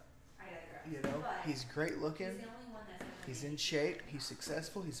 He's great looking. He's in shape. He's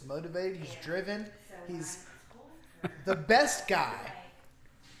successful. He's motivated. He's driven. He's the best guy.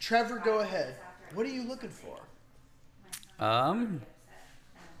 Trevor, go ahead. What are you looking for?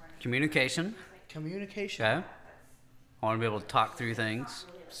 communication? Communication. Okay. I want to be able to talk through things.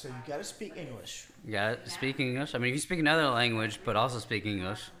 So you got to speak English. You got to speak English. I mean, if you speak another language, but also speak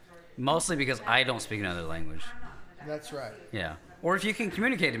English, mostly because I don't speak another language. That's right. Yeah. Or if you can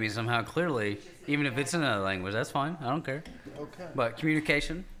communicate to me somehow clearly, even if it's in another language, that's fine. I don't care. Okay. But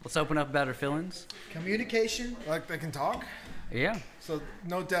communication. Let's open up about our feelings. Communication. Like they can talk? Yeah. So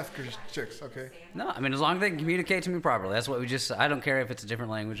no deaf chicks, okay? No, I mean, as long as they can communicate to me properly. That's what we just. I don't care if it's a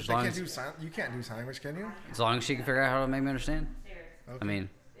different language. As They long can't as, do sign. You can't do sign language, can you? as long as she can figure out how to make me understand. I mean,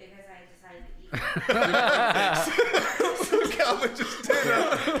 Calvin just did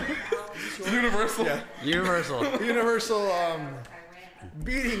Universal. Yeah. universal. Universal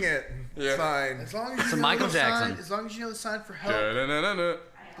beating it Yeah. sign. As long as you So know Michael the Jackson. sign, as long as you know the sign for help, Da-da-da-da-da.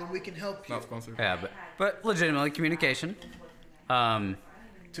 then we can help you. Not sponsored. Yeah, but legitimately communication. To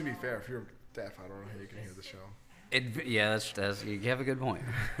be fair, if you're deaf, I don't know how you can hear the show. Yeah, that's you have a good point.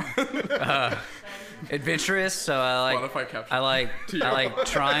 Adventurous, so Spotify caption. I like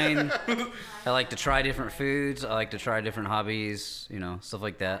trying. I like to try different foods. I like to try different hobbies. Stuff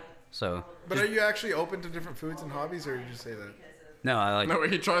like that. So But are you actually open to different foods and hobbies, or you just say that? no, I like. No,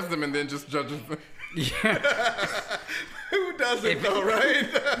 he tries them and then just judges them. Who doesn't though, right?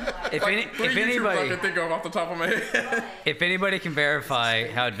 If Three YouTubers I anybody can think of off the top of my head. if anybody can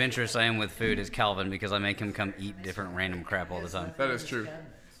verify how adventurous I am with food, is Calvin, because I make him come eat different random crap all the time, That is true.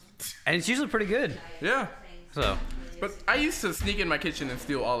 and it's usually pretty good. Yeah. So But I used to sneak in my kitchen and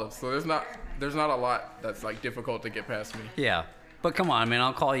steal olives, so there's not a lot that's like difficult to get past me. yeah, but come on, man,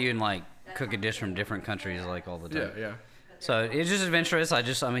 I'll call you and like cook a dish from different countries like all the Yeah, time. yeah. So it's just adventurous.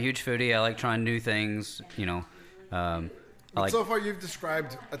 I'm a huge foodie. I like trying new things. I But like. so far, you've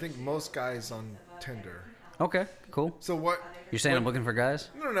described, I think, most guys on Tinder. Okay, cool. So what? You're saying I'm looking for guys?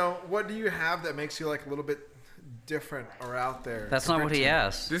 No. What do you have that makes you like a little bit different or out there? That's not what he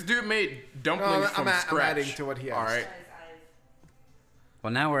asked. This dude made dumplings from I'm scratch. adding to what he asked. All right.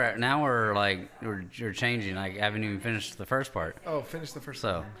 Well, now you're changing. I haven't even finished the first part. Oh, finish the first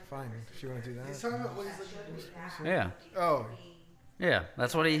So. one. Fine, if you want to do He's that. talking about what he's looking for. Yeah, Oh, yeah.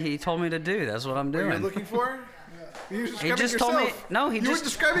 That's what he told me to do. That's what I'm what you're doing. looking for? You were describing just yourself. told me- no, he you just- were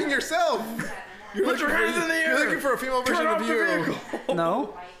describing yourself. Put your hands in the air. You're looking for a female version of you.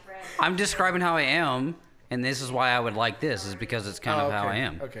 No, I'm describing how I am, and this is why I would like this. Is because it's kind of how I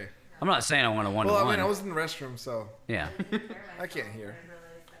am. Okay. I'm not saying I want a Well, one-to-one. I mean, I was in the restroom, so Yeah. I can't hear.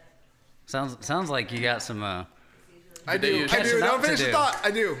 Sounds like you got some. I do. you I catching do. up Don't to finish the do. thought.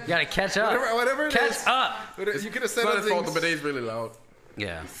 I do. You gotta catch up. Whatever it catch is. up. You could have It's said not other his fault. The things. bidet's really loud.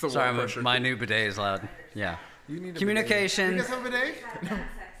 Yeah. the Sorry, water pressure. my new bidet is loud. Yeah. You need a Communication. bidet. You guys have a bidet?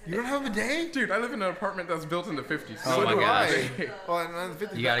 You don't have a bidet? Dude, I live in an apartment that's built in the 50s. Oh So my do gosh. I. Well, in the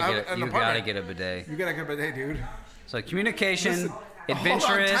 50s, You gotta I'm get in you an gotta apartment. get a bidet. You gotta get a bidet, dude. So communication, Listen,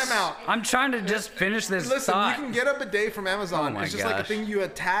 adventurous. hold on, time out. I'm trying to just finish this Listen, thought. you can get a bidet from Amazon. Oh my it's just like a gosh. thing you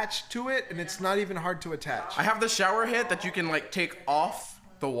attach to it, and it's not even hard to attach. I have the shower head that you can like take off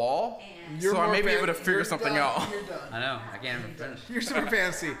the wall, You're so I more may be able to fan- figure you're something Done. out. You're done. I know. I can't even finish. You're super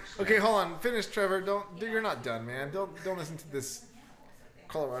fancy. Okay, hold on. Finish, Trevor. You're not done, man. Don't listen to this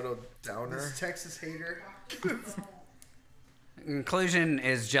Colorado downer. This Texas hater. Conclusion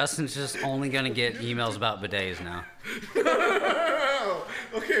is Justin's just only gonna get emails about bidets now.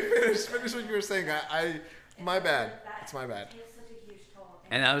 Okay, finish what you were saying. My bad. It's my bad.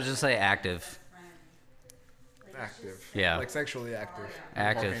 And I was just say active. Active. Yeah. Like sexually active.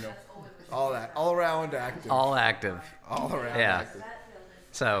 Active. Volcano. All that. All around active. All active. All around Yeah. active.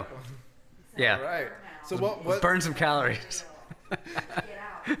 So, yeah. All right. So what Burn some calories.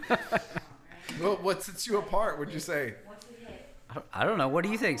 what sets you apart? Would you say? I don't know. What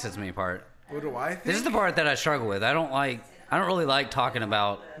do you think sets me apart? What do I think? This is the part that I struggle with. I don't really like talking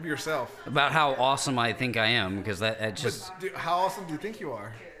about Yourself. how awesome I think I am because that just But how awesome do you think you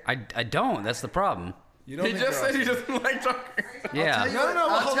are? I don't. That's the problem. You don't He think just you're said he awesome. doesn't like talking. Yeah. No,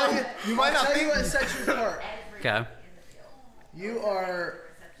 I'll hold tell on. you. You might I'll not tell you think- what sets you apart. Okay. You are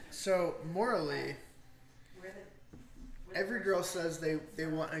so morally. Every girl says they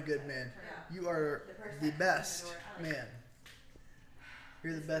want a good man. You are the best man.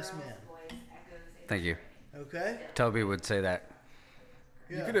 You're the best man. Thank you. Okay. Toby would say that.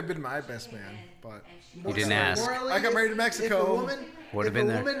 You could have been my best man, but You didn't ask. Morally, I got married in Mexico. If a woman, Would've if been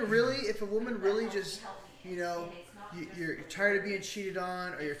a there. woman really, if a woman really just, you're tired of being cheated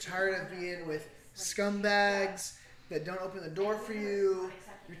on, or you're tired of being with scumbags that don't open the door for you,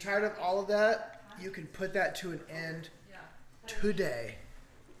 you're tired of all of that, you can put that to an end today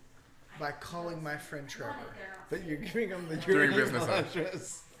by calling my friend Trevor that you're giving him the During your business email hours.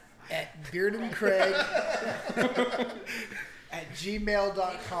 address. at beardandcraig at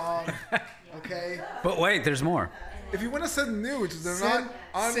gmail.com. Okay. But wait, there's more. If you want to send nudes, they're Send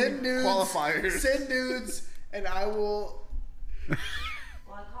not nudes. qualifiers. Send nudes, and I will.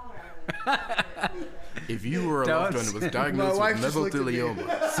 If you were a Don't loved one who was My diagnosed wife with just looked at me.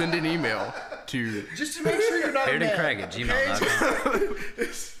 mesothelioma, send an email to Just to make sure you're not a Beard and man. Craig at gmail.com.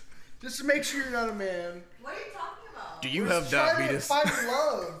 Just to make sure you're not a man. What are you talking about? Do you We're have trying to diabetes? find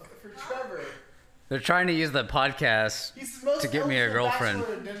love for Trevor. They're trying to use the podcast He's the most to get me a eligible girlfriend.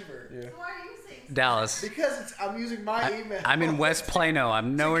 bachelor in Denver. Why are you saying Dallas. Because I'm using my email. I'm in West Plano.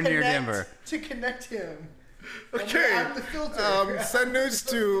 I'm to nowhere near connect- Denver. To connect him. Okay. I'm the filter. Send nudes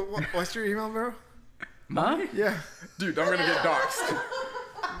to what's your email, bro? Huh? Yeah. Dude, I'm gonna get doxxed.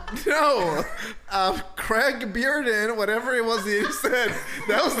 No. Craig Bearden, whatever it was that you said,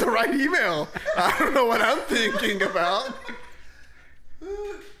 that was the right email. I don't know what I'm thinking about.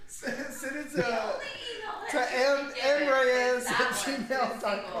 Send it to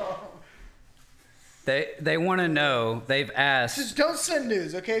mreyes@gmail.com. They want to know. They've asked. Just don't send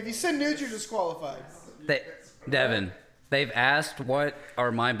nudes, okay? If you send nudes, you're disqualified. Devin. They've asked what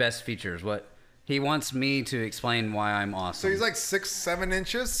are my best features. What he wants me to explain why I'm awesome. So he's like 6-7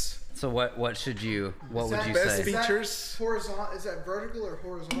 inches. So what should you? What would you best say? features? Horizontal? Is that vertical or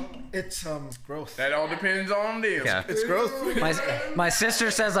horizontal? It's growth. That all depends on this. Yeah. It's growth. My sister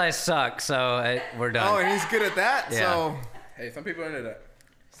says I suck, so we're done. Oh, and he's good at that. Yeah. So Hey, some people are into that.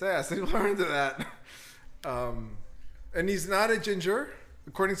 yeah, so people are into that. And he's not a ginger.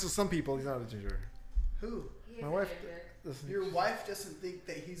 According to some people, he's not a ginger. Who? My wife doesn't. Your wife doesn't think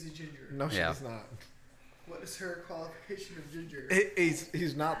that he's a ginger. No, she Yeah. does not. What is her qualification of ginger?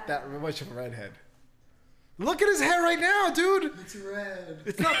 He's not that much of a redhead. Look at his hair right now, dude. It's red.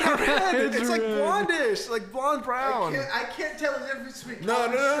 It's not that red. It's like blondish, like blonde brown. I can't tell the difference between No.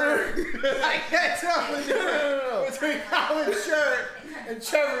 I can't tell the difference between Colin's shirt and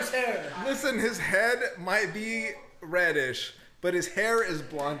Trevor's hair. Listen, his head might be reddish, but his hair is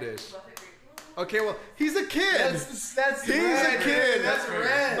blondish. Okay, well, he's a kid. That's He's red, a kid. That's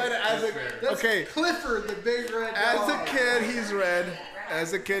red. But as a That's okay, Clifford, the big red as dog. a kid, he's red.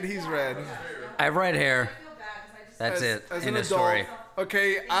 As a kid, he's red. I have red hair. That's As- it. As End an of adult, story.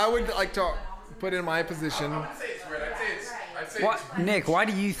 okay, I would like to put in my position. I'd say it's red. I'd say What, Nick? Why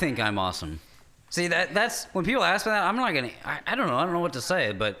do you think I'm awesome? See, that's when people ask me that. I'm not gonna. I don't know. I don't know what to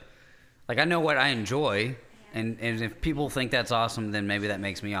say. But like, I know what I enjoy, and if people think that's awesome, then maybe that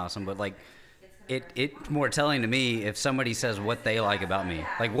makes me awesome. But like, it's more telling to me if somebody says what they like about me.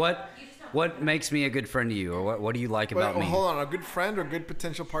 Like, what makes me a good friend to you, or what do you like about me? Hold on, a good friend or good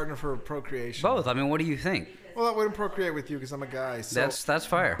potential partner for procreation? Both. I mean, what do you think? Well, I wouldn't procreate with you because I'm a guy. So. That's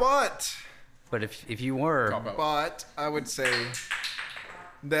fair. But But if you were, But I would say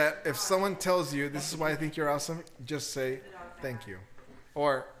that if someone tells you this is why I think you're awesome, just say thank you.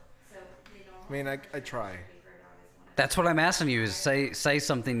 Or, I mean, I try. that's what I'm asking you is say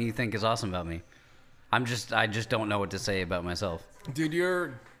something you think is awesome about me. I just don't know what to say about myself. Dude,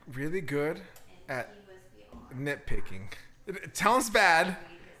 you're really good at nitpicking. It sounds bad.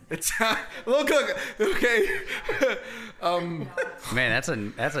 It's look, okay. Man, that's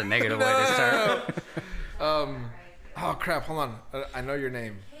a negative way to start. Oh crap! Hold on. I know your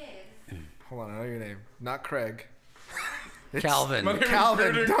name. Hold on, I know your name. Not Craig. It's Calvin.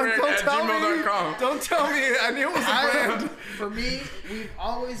 Calvin. Don't tell me. gmail.com. Don't tell me. I knew it was a brand. For me, we've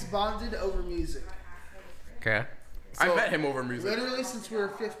always bonded over music. Okay. I met him over music. Literally since we were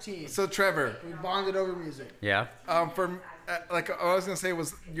 15. So Trevor, We bonded over music. Yeah. like what I was gonna say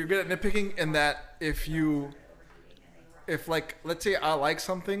was you're good at nitpicking in that if like let's say I like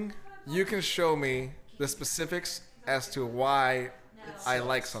something, you can show me the specifics as to why I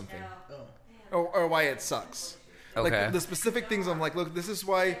like something, or why it sucks. Okay. Like the specific things I'm like, look, this is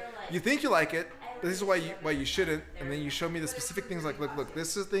why you think you like it. This is why you shouldn't, and then you show me the specific things like, look,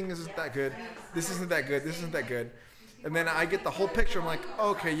 thing isn't that good. This isn't that good. This isn't that good. And then I get the whole picture. I'm like,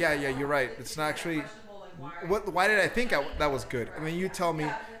 okay, yeah, you're right. It's not actually. Why did I think that was good? And then you tell me,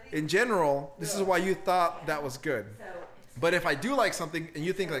 in general, this is why you thought that was good. But if I do like something and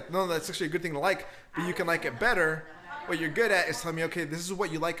you think like, no, that's actually a good thing to like, but you can like it better, what you're good at is telling me, okay, this is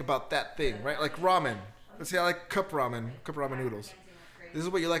what you like about that thing, right? Like ramen. Let's say I like cup ramen noodles. This is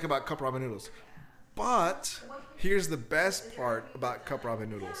what you like about cup ramen noodles. But here's the best part about cup ramen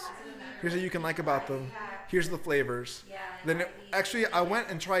noodles. Here's what you can like about them. Here's the flavors. Then actually, I went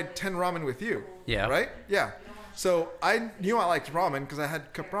and tried 10 ramen with you. Yeah. Right? Yeah. So I knew I liked ramen because I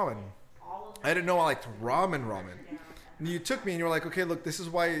had cup ramen. I didn't know I liked ramen. And you took me and you were like, okay, look, this is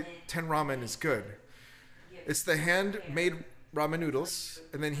why 10 ramen is good. It's the handmade ramen noodles,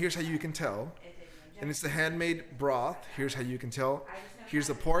 and then here's how you can tell. And it's the handmade broth. Here's how you can tell. Here's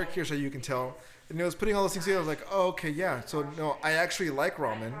the pork. Here's how you can tell. And it was putting all those things together. I was like, oh, okay, yeah. So no, I actually like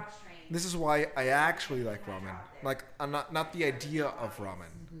ramen. This is why I actually like ramen. Like, I'm not the idea of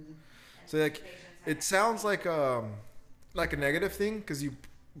ramen. So like, it sounds like a negative thing because you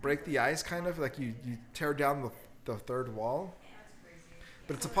break the ice, kind of like you tear down the third wall.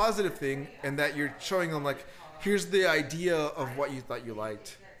 But it's a positive thing in that you're showing them like, here's the idea of what you thought you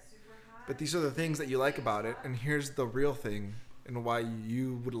liked. But these are the things that you like about it, and here's the real thing and why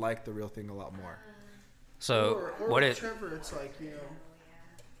you would like the real thing a lot more. So Or what with it? Trevor, it's like,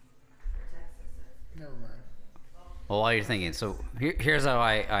 never mind. Well, while you're thinking, so here's how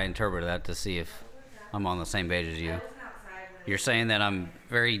I interpret that to see if I'm on the same page as you. You're saying that I'm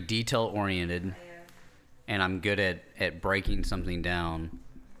very detail oriented, and I'm good at breaking something down,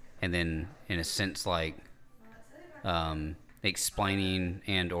 and then in a sense like explaining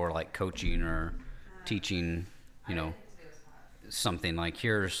and or like coaching or teaching, something like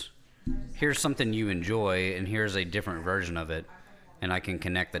here's something you enjoy and here's a different version of it, and I can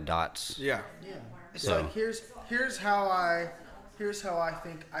connect the dots. Yeah. Yeah. It's So- like here's how I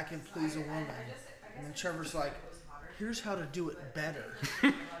think I can please a woman, and then Trevor's like, here's how to do it better.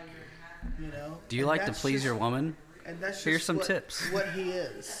 Do you And like to that's please just- your woman? And that's just Here's some what, tips. What he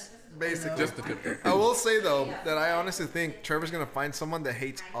is. Basically. Just the tip. I will say though that I honestly think Trevor's gonna find someone that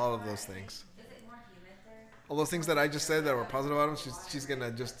hates all of those things. All those things that I just said that were positive about him, she's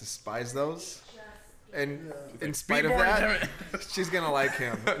gonna just despise those. And in spite of that, she's gonna like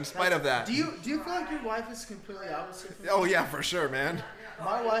him. In spite of that. Do you feel like your wife is completely opposite from you? Oh yeah, for sure, man.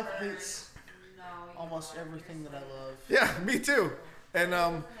 My wife hates almost everything that I love. Yeah, me too. And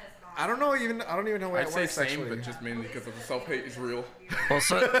I don't even know where I'd it say works same, actually. but just mainly because of the self-hate is real. Well,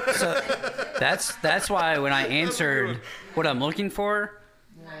 so that's why when I answered what I'm looking for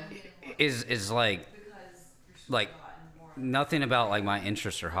is like nothing about like my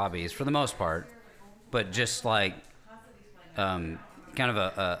interests or hobbies for the most part, but just like kind of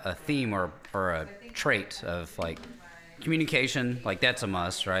a theme or a trait of like communication. Like that's a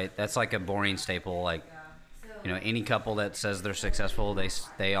must, right? That's like a boring staple. Like, you know, any couple that says they're successful,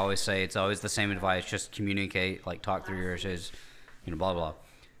 they always say it's always the same advice: just communicate, like talk through your issues, you know, blah blah.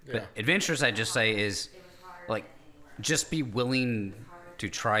 Yeah. But adventurous, I just say is like just be willing to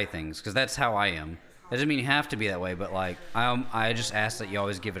try things, because that's how I am. That doesn't mean you have to be that way, but like I just ask that you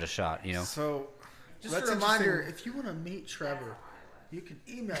always give it a shot, you know. So, Just that's a reminder, interesting. if you want to meet Trevor, you can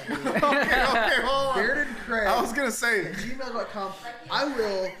email me. Okay, hold on. BeardedCraig I was gonna say, at gmail.com. I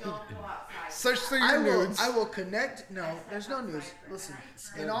will search through your nudes. I will connect. No, there's no news. Listen,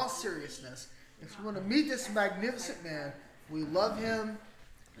 in all seriousness, if you want to meet this magnificent man, we love him.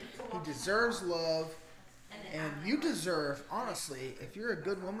 He deserves love. And you deserve, honestly, if you're a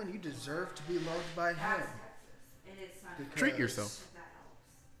good woman, you deserve to be loved by him. Treat Because yourself.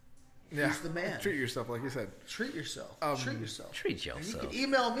 Yeah, he's the man. treat yourself, like you said. Treat yourself. Treat yourself. Treat And you yourself. can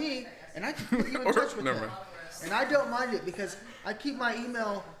email me, and I can put you in Or- touch with never him. mind. And I don't mind it because I keep my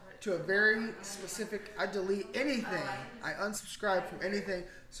email to a very specific. I delete anything. I unsubscribe from anything.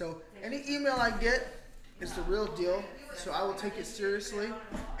 So any email I get is the real deal. So I will take it seriously.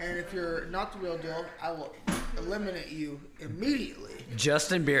 And if you're not the real deal, I will eliminate you immediately.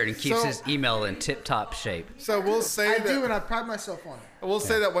 Justin Bearden keeps So- his email in tip-top shape. So we'll say I that do, and I pride myself on it. we'll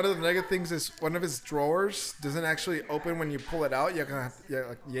say that one of the negative things is one of his drawers doesn't actually open when you pull it out. You're gonna have to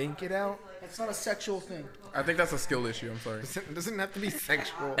like yank it out. That's not a sexual thing. I think that's a skill issue. I'm sorry. It doesn't have to be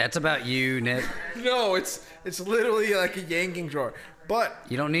sexual. That's about you, Nick. No, it's literally like a yanking drawer. But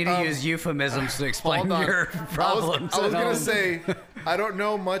You don't need to use euphemisms to explain hold on. your problems. I was at gonna home. say I don't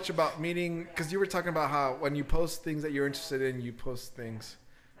know much about meeting because you were talking about how when you post things that you're interested in, you post things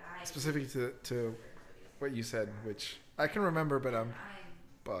specific to what you said, which I can remember, but I'm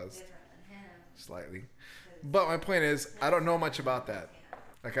buzzed slightly. But my point is, I don't know much about that.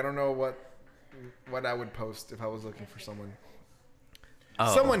 Like I don't know what I would post if I was looking for someone.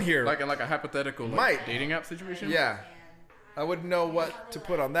 Oh. Someone here, Like a hypothetical Might. dating app situation. yeah, I wouldn't know what to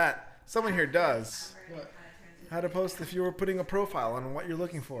put on that. Someone here does. What? How to post if you were putting a profile on what you're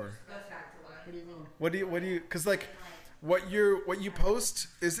looking for. What do you mean? What do you? Because like, what you post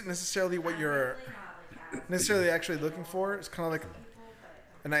isn't necessarily what you're necessarily actually looking for. It's kind of like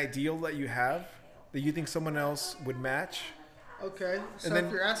an ideal that you have that you think someone else would match. Okay, so And then-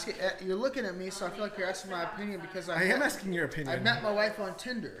 if you're asking, you're looking at me, so I feel like you're asking my opinion because I am asking your I opinion. met my wife on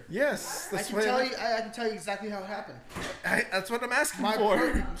Tinder. Yes, I that's can what tell you. I can tell you exactly how it happened. that's what I'm asking My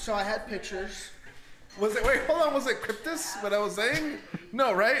for. so I had pictures. Was it? Wait, hold on. Was it cryptus? What I was saying?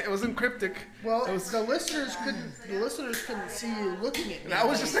 No, right? It wasn't cryptic. Well, it was. the listeners couldn't see you looking at me. I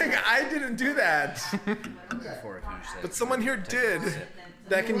was just saying I didn't do that, Before I finish that. but someone here did.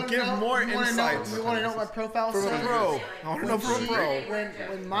 That can give more insight. You want to know what my profile From a said? pro. I want to know from a pro.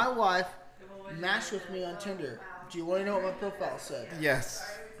 When my wife matched with me on Tinder, do you want to know what my profile said?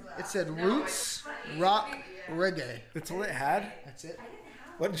 Yes. It said roots, rock, reggae. That's all it had. That's it.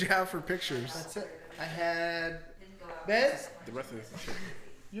 What did you have for pictures? That's it. I had Bez. The rest of this is shit.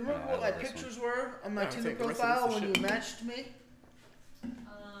 You remember what my pictures were on my No, I'm Tinder saying the rest of profile this is when you shit. matched me?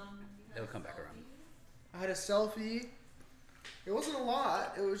 It'll come back around. I had a selfie. It wasn't a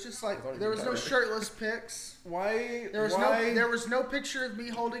lot. It was just like It's already there was been no done. shirtless pics. Why? There was why? there was no picture of me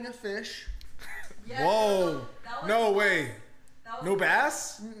holding a fish. Whoa! No way! No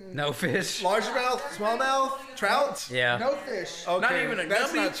bass? No fish. Largemouth? Smallmouth? Trout? Yeah. No fish. Okay, Not even a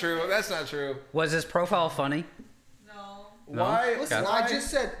that's guppy? not true. That's not true. Was his profile funny? No. Why? Listen, why- I just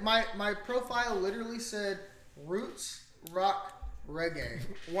said my profile literally said roots, rock, reggae.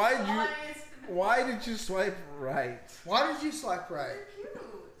 Why did you swipe right? Why did you swipe right?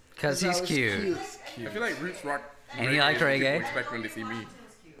 Because I he's was cute. I feel like roots rock. And he liked is what reggae? people expect when they see me.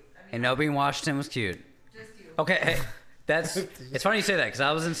 And nobody in Washington was cute. Okay, hey, that's it's funny you say that because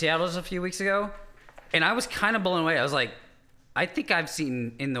I was in Seattle just a few weeks ago, and I was kind of blown away. I was like, I think I've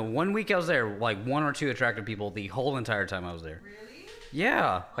seen in the 1 week I was there like one or two attractive people the whole entire time I was there. Really?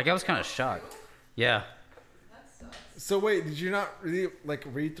 Yeah, like I was kind of shocked. Yeah, That sucks. So wait, did you not really like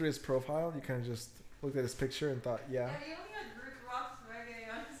read through his profile? You kind of just looked at his picture and thought, yeah. Yeah, he only had roots, rocks,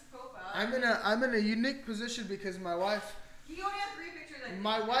 reggae on his profile. I'm in a unique position because my wife He only had 3 pictures. I think.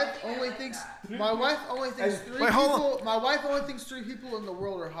 my wife only thinks my wife only thinks Hey, three wait, hold people my wife only thinks 3 people in the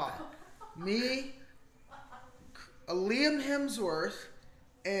world are hot. Me, Liam Hemsworth,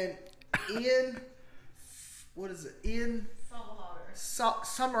 and Ian, what is it? Ian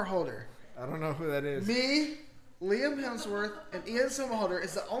Somerhalder. I don't know who that is. Me, Liam Hemsworth, and Ian Somerhalder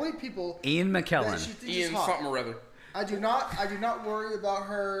is the only people Ian that McKellen. she thinks Ian is hot. something or other. I do not worry about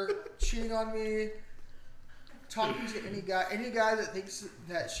her cheating on me, talking to any guy that thinks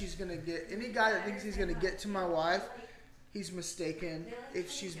that she's gonna get, any guy that thinks he's gonna get to my wife, he's mistaken. If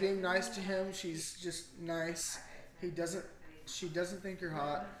she's being nice to him, she's just nice. She doesn't think you're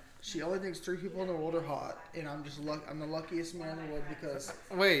hot. She only thinks 3 people in the world are hot, and I'm the luckiest man in the world because.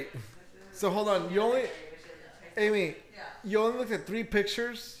 Wait. So hold on. Amy, you only looked at 3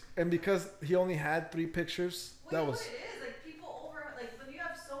 pictures, and because he only had 3 pictures, that was. What it is, like people when you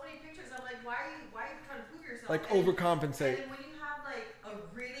have so many pictures, I'm like, why are you trying to prove yourself? Like And overcompensate. then when you have like a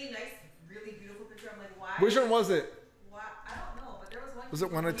really nice, really beautiful picture, I'm like, why? Which one was it? Why? I don't know, but there was one. Was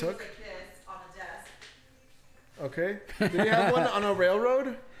it one I took? Like this on the desk. Okay. Did you have one on a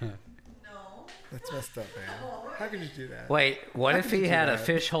railroad? No. That's messed up, man. How could you do that? Wait, what if could you he do had a that?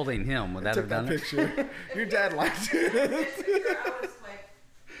 fish holding him? Would that Took have that done it? picture. Your dad liked it. This picture, I was like,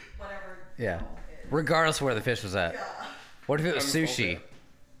 whatever. Yeah. you know, it is. Regardless of where the fish was at. Yeah. What if it was I'm sushi?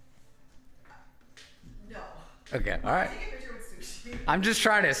 No. Okay, all right. Take a picture with sushi. I'm just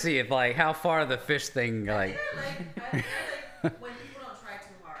trying to see if how far the fish thing I feel like when people don't try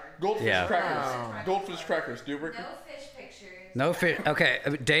too hard. Goldfish Yeah. crackers. Goldfish crackers. Deal breaker. No fish pictures. No fish. Okay,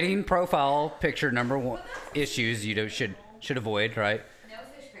 dating profile picture number 1 issues you should avoid, right? No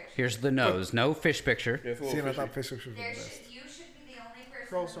fish pictures. Here's the nose. No fish picture. Yeah, it's a See, little and I fishy. thought fish pictures were the There best. you should be the only person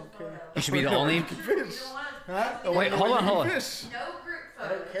Girls in the don't care. photo. You should be the only. Fish. Huh? Oh, Wait, hold on. Fish. No group I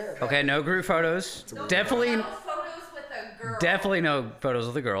photos. don't care. Okay, no group photos. Definitely, No photos with a girl. definitely no photos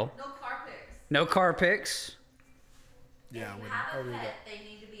of the girl. No car pics. No car pics. Yeah, I If you wouldn't. have I a would pet, they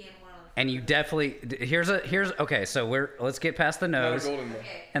need to be in one of the And you definitely here's okay. So let's get past the Not a nose golden though.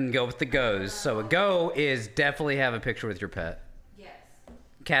 Okay. and go with the goes. So a go is definitely have a picture with your pet. Yes.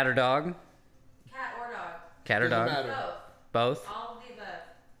 Cat or dog? Cat or dog. Cat or Doesn't dog? matter. Both. Both. All of the above.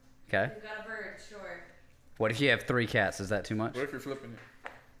 Okay. We've got a bird, sure. What if you have 3 cats? Is that too much? What if you're flipping it?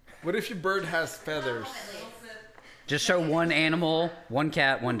 What if your bird has feathers? Just show 1 animal, 1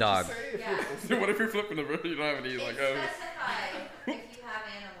 cat, 1 dog. Yeah. What if you're flipping the bird? You don't have any like. Specify if you have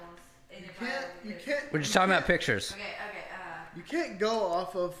animals in your You biography. can't. We're just talking about pictures. Okay, You can't go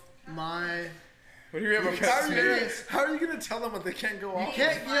off of my. What if you have a How pet? are you gonna tell them what they can't go You off?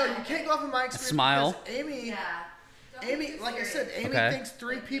 can't. You can't go off of my experience. Smile. because Amy. yeah. Don't Amy, be too like I serious. said, Amy Okay. thinks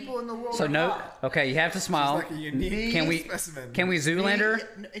 3 people in the world So are no. hot. Okay, you have to It's smile. like a unique Can we specimen. can we Zoolander?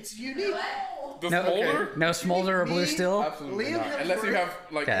 It's unique. The No. smolder? No smolder or blue Me? steel? Absolutely Liam not. Hemsworth. Unless you have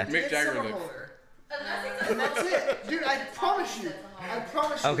like Okay. Mick Jagger Summer lips. holder. Unless And that's it, dude. I promise you. I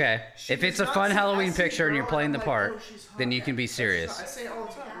promise you. Okay. She If does it's a not fun see- Halloween I see a picture and you're girl playing I'm the like, part, oh, she's hot. then you can be serious. I say it all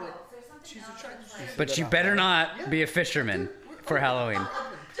the time. Like, there's something she's else attracted that's to you. like- But you better not be a fisherman for Halloween.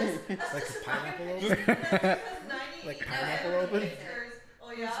 Like a pineapple open? Like pineapple open?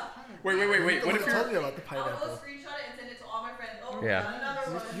 Oh yeah. Wait. What if I told you're you about the I'll go pineapple? screenshot it and send it to all my friends. Oh, Yeah.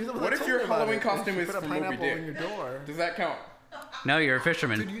 another one. You're the one What that if told your me about Halloween it. costume You is put a from Moby pineapple Dick? on your door? Does that count? No, you're a Dude,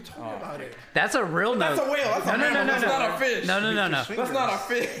 fisherman. you told me about it. That's a real no. That's a whale. That's No, a no, no, mammal. no, That's no. not a fish. No, no, no, no. That's not a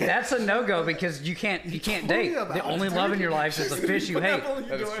fish. That's a no-go because you can't told date. me about The it, only dude. love in your life is the fish you hate. Pineapple on your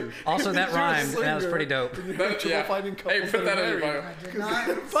That is door. true. Also, that You're a rhymed, and that was slinger. pretty dope. And you're That- having trouble yeah. finding Hey, couples put that in your married. bio. I did not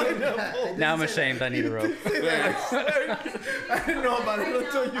say that. I didn't Now I'm say that. ashamed. I need a rope. I didn't know about it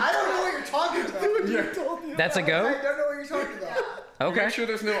until you I don't know what you're talking about. told me. That's a I go? don't know what you're talking about. Okay. Make sure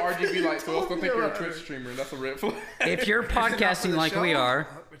there's no RGB lights, so else don't think you're a about Twitch it. streamer. That's a red flag. If you're podcasting like we are,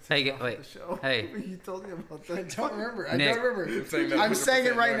 hey, The wait, show. hey, You told me about I that. don't remember. I Nick. don't remember. saying that I'm saying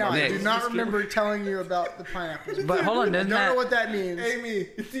it right now. I Nick. do not remember telling you about the pineapple. but hold on, I doesn't don't know that? what that means. Amy,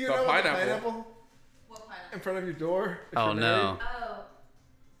 do you The know about the pineapple. pineapple What pineapple? in front of your door? if Oh you're married? no, Oh.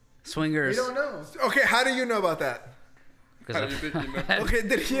 We swingers. don't know. Okay, how do you know about that? How do you think you know? Okay,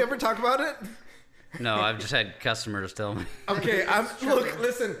 did he ever talk about it? No, I've just had customers tell me. Okay,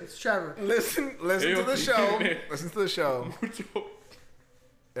 listen, It's Trevor. listen to the show. Listen to the show.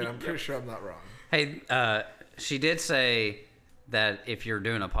 And I'm pretty sure I'm not wrong. Hey, she did say that if you're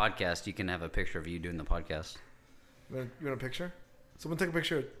doing a podcast, you can have a picture of you doing the podcast. You want a picture? Someone take a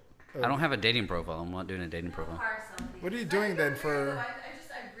picture. I don't have a dating profile. I'm not doing a dating profile. Car something. What are you doing then I for?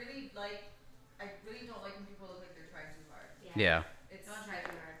 really don't like when people look like they're trying too hard. Yeah. It's Don't try too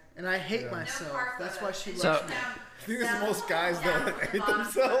hard. And I hate Yeah. myself. No car That's photos. why she So- loves me. I think it's most guys that hate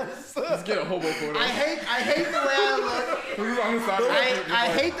themselves. Let's get a hobo photo. I hate the way I look. Who's on the side? I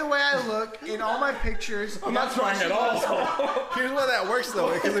hate the way I look in all my pictures. I'm not trying at all. Here's why that works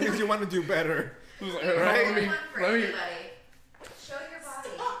though, because it means you want to do better. Right? Right? One for Let me. everybody. Show your body.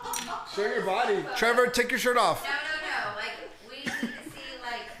 Show your body. Trevor, take your shirt off. No. Like, we need to see,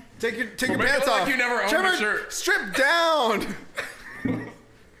 like... Take your Make it pants look off. like you never owned Trevor, a shirt. strip down.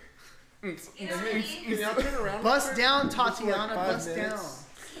 You know what I mean? Can y'all turn around? Bust down, Just for like Tatiana. 5 Bust minutes.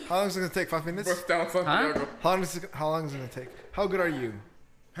 down. How long is it gonna take? 5 minutes? Bust down Huh? Santiago. How long is it gonna take? How good are you?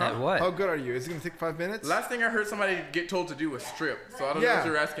 At what? How good are you? Is it gonna take 5 minutes? Last thing I heard somebody get told to do was strip. So I don't know what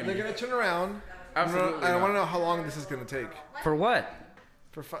you're asking They're me. gonna turn around. Absolutely I not. want to know how long this is gonna take For what?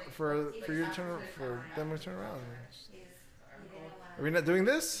 for you to turn for them to turn around. Are we not doing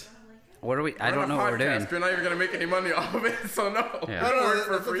this? What are we? I We're don't on a know what we're podcast. doing. You're not even gonna make any money off of it, so no. Yeah. Don't work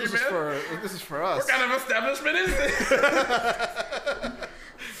for this free, is man. this is for us. What kind of establishment is this?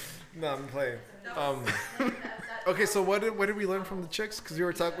 No, I'm playing. Okay, so what did we learn from the chicks? Because we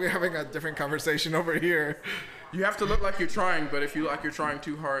were having a different conversation over here. You have to look like you're trying, but if you look like you're trying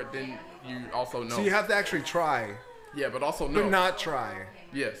too hard, then you also know. So you have to actually try, Yeah, but also no. but not try.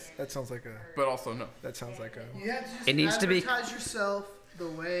 Yes, That sounds like a. but also no. That sounds like a. You have to just It needs to be- advertise yourself the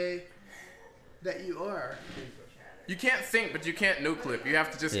way that you are. You can't think, but you can't no clip. You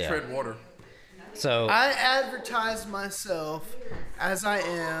have to just Yeah. tread water. So I advertised myself as I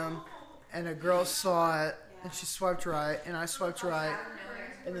am, and a girl saw it, and she swiped right, and I swiped right.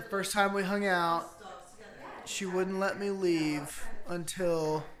 And the first time we hung out, she wouldn't let me leave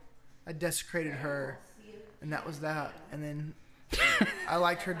until I desecrated her, and that was that. And then I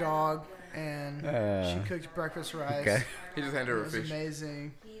liked her dog, and she cooked breakfast rice. okay. He just handed her It a was fish.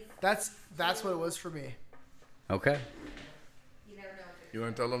 amazing. That's what it was for me. Okay. You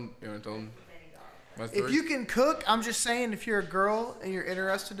want to tell him? My If story? you can cook, I'm just saying, if you're a girl and you're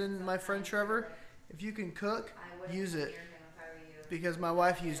interested in my friend Trevor, if you can cook, use it. Because my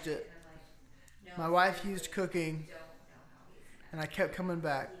wife used it. My wife used cooking, and I kept coming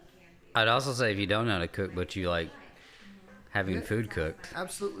back. I'd also say if you don't know how to cook, but you like having food cooked.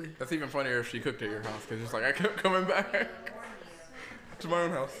 Absolutely. That's even funnier if she cooked at your house, because it's like I kept coming back to my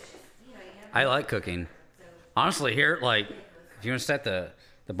own house. I like cooking. Honestly, here, like, if you want to set the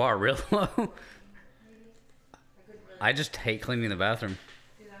bar real low, I just hate cleaning the bathroom.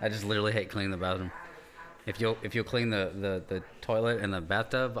 I just literally hate cleaning the bathroom. If you'll clean the toilet and the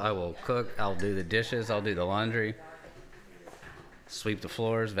bathtub, I will cook. I'll do the dishes. I'll do the laundry. Sweep the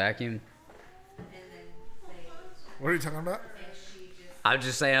floors, vacuum. What are you talking about? I was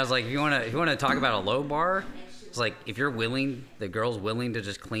just saying, I was like, if you wanna talk about a low bar, it's like if you're willing, the girl's willing to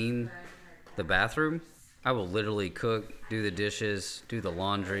just clean the bathroom, I will literally cook, do the dishes, do the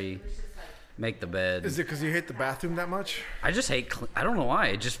laundry, make the bed. Is it because you hate the bathroom that much? I just hate. I don't know why.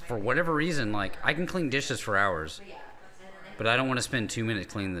 It just for whatever reason, like I can clean dishes for hours, but I don't want to spend 2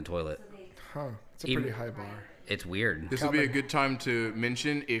 minutes cleaning the toilet. Huh? It's a Even- pretty high bar. It's weird. This would be a good time to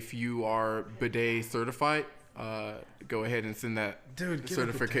mention if you are bidet certified. Go ahead and send that Dude, get a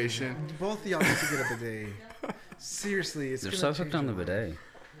certification. bidet. Both of y'all need to get a bidet. Seriously, it's They're gonna so change hooked on the your life. bidet.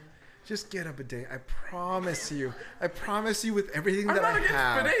 Just get a bidet. I promise you. I promise you with everything I'm that not I against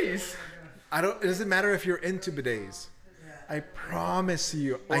have. bidets. It doesn't matter if you're into bidets. I promise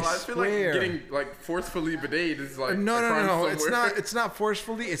you. Well, I swear. feel like getting like forcefully bidet is like no, a crime no. It's somewhere. not. It's not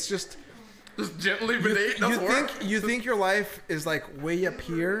forcefully. It's just Just gently you, bidet. doesn't work. you think your life is like way up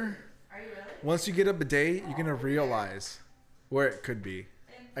here. Once you get a bidet, you're gonna realize where it could be.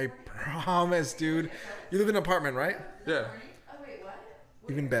 I promise, dude. You live in an apartment, right? Yeah.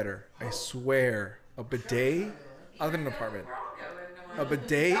 Even better. I swear. A bidet. I live in an apartment. A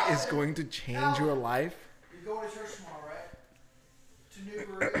bidet is going to change your life. You're going to church tomorrow, right? To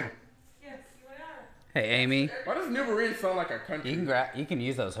Newbury. Hey, Amy, Why does New Marine sound like a country? you can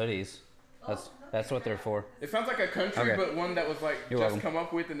use those hoodies. That's what they're for. It sounds like a country, Okay. but one that was like You're just welcome. come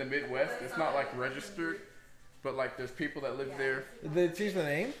up with in the Midwest. It's not like registered, but like there's people that live there. They changed the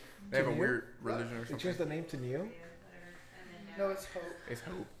name. They have a New? weird religion or They something. changed the name to New. No, it's Hope. It's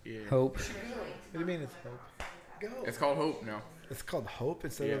Hope. Yeah. Hope. What do you mean it's Hope? Go. It's called Hope now. It's called Hope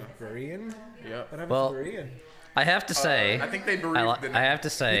instead Yeah. of Berean. Yeah. What happened Well, to Berean? I have to say, I think they bereaved the name. I have to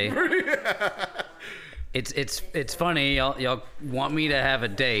say, it's funny. Y'all want me to have a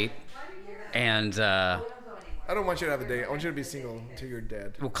date, and I don't want you to have a date. I want you to be single until you're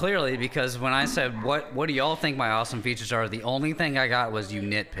dead. well, clearly because when I said what do y'all think my awesome features are, the only thing I got was you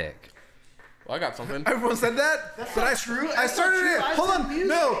nitpick. Well, I got something. Everyone said that. That's but not I true. I That's started not true. it. I Hold said on. music.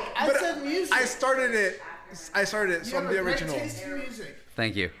 No. I but said music. I started it. So You I'm have the a great original. taste in music.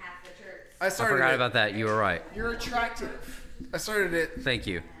 Thank you. I I started forgot it. about that. You were right. You're attractive. I started it. Thank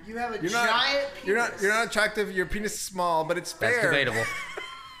you. You have a You're not. giant penis. You're not attractive. Your penis is small, but it's fair. That's debatable.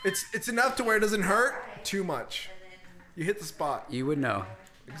 It's enough to where it doesn't hurt too much. You hit the spot. You would know.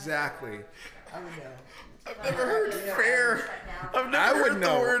 Exactly. I don't know. I've never heard fair. I've I never would heard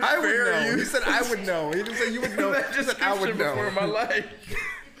know. the word I would fair know. He used. said I would know. He didn't say you would know. That He said I would description before in my know. life.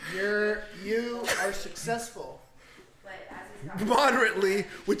 You are successful. Moderately,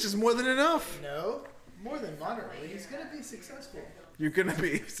 which is more than enough. No, more than moderately. He's gonna be successful. You're gonna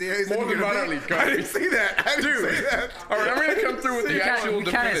be. See how he said More you're than gonna moderately, be? I didn't say that. I didn't say that. All right, I'm gonna come through with the actual You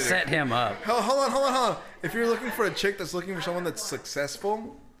kind of definitive. set him up. Hold on. If you're looking for a chick that's looking for someone that's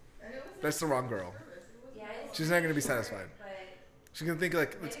successful, that's the wrong girl. She's not gonna be satisfied. She's gonna think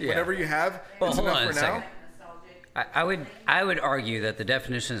like it's Yeah. whatever you have, Well, it's hold enough on for a now. second. I would argue that the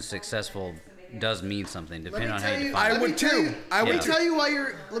definition of successful does mean something, depending on how you define I it. let would me tell too. you- I would Let too. me tell you why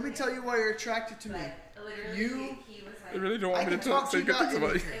you're. Let me tell you why you're attracted to me. You. They really don't want I me can to talk to say you good about things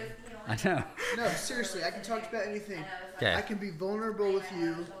about you. anything. I know. No, seriously, I can talk to you about anything. Okay. I can be vulnerable with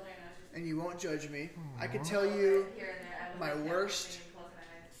you, and you won't judge me. I can tell you my worst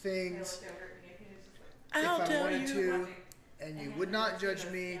things if I wanted to, and you would not judge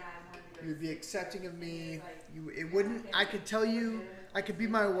me. You would be accepting of me. It wouldn't. I could tell you. I could be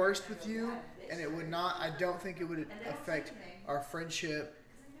my worst with you, and it would not. I don't think it would affect our friendship.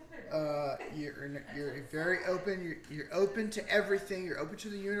 You're very open. You're open to everything. You're open to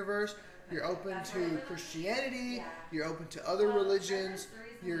the universe. You're open to Christianity. You're open to other religions.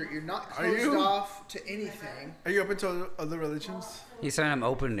 You're not closed you? off to anything. Are you open to other religions? He's saying I'm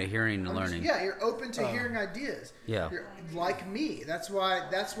open to hearing and learning. Yeah, you're open to hearing ideas. Yeah. You're like me. That's why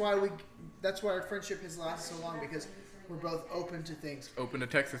our friendship has lasted so long, because we're both open to things. Open to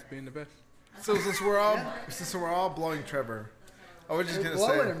Texas being the best. So since we're all blowing Trevor, I was just We're gonna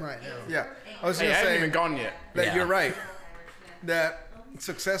blowing say, him right now. yeah, I was Hey, I gonna haven't say even gone yet. that Yeah. you're right. That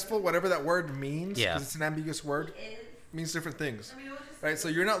successful, whatever that word means, Yeah. because it's an ambiguous word, means different things, right? So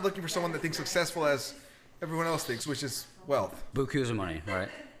you're not looking for someone that thinks successful as everyone else thinks, which is wealth, Bukus of money, right?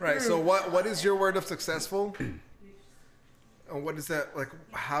 right? So what is your word of successful? And what is that like?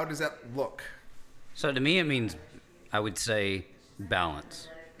 How does that look? So to me, it means, I would say, balance.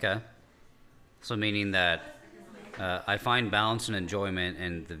 Okay. So meaning that I find balance and enjoyment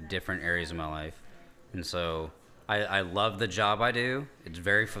in the different areas of my life, and so I love the job I do. It's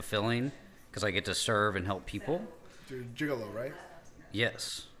very fulfilling because I get to serve and help people. You're gigolo, right?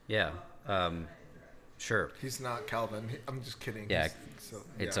 Yes. Yeah. Sure. He's not Calvin. I'm just kidding. Yeah. He's- so,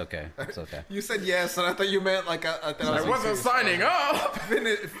 It's yeah. okay. It's okay. You said yes, and I thought you meant like I thought I was wasn't signing up.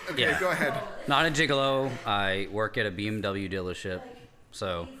 Okay, Yeah. go ahead. Not a gigolo. I work at a BMW dealership,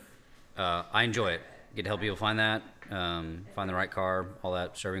 so I enjoy it. Get to help people find that, find the right car, all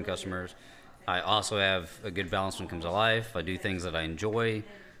that, serving customers. I also have a good balance when it comes to life. I do things that I enjoy.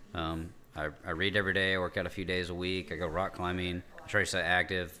 I read every day. I work out a few days a week. I go rock climbing. I try to stay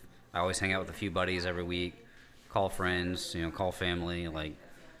active. I always hang out with a few buddies every week. Call friends, call family. Like,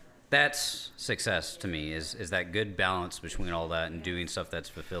 that's success to me, is that good balance between all that and doing stuff that's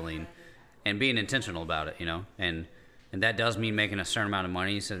fulfilling and being intentional about it, and that does mean making a certain amount of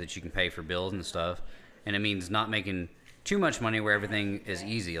money so that you can pay for bills and stuff. And it means not making too much money where everything is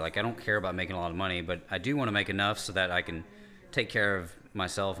easy. Like, I don't care about making a lot of money, but I do want to make enough so that I can take care of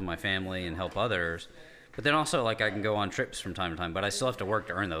myself and my family and help others. But then also, like, I can go on trips from time to time, but I still have to work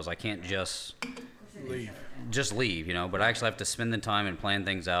to earn those. I can't just leave, but I actually have to spend the time and plan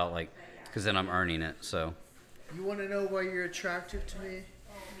things out, like, because then I'm earning it. So You want to know why you're attractive to me?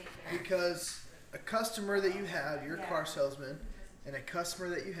 Because a customer that you had, your car salesman, and a customer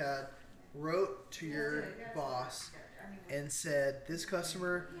that you had wrote to your boss and said, this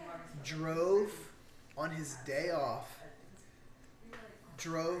customer drove on his day off,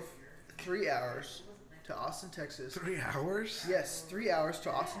 drove 3 hours to Austin, Texas. 3 hours? Yes, 3 hours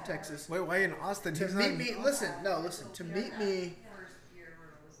to Austin, Texas. Wait, why in Austin? To He's meet not- me, to meet me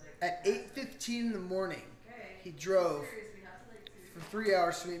at 8:15 in the morning. He drove for 3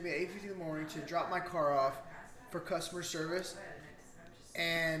 hours to meet me at 8:15 in the morning to drop my car off for customer service.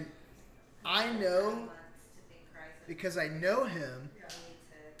 And I know, because I know him,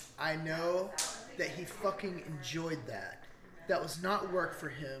 I know that he fucking enjoyed that. That was not work for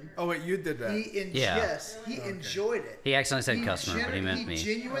him. Oh wait, you did that. Yeah. Yes, he enjoyed it. he accidentally said customer, but he meant me.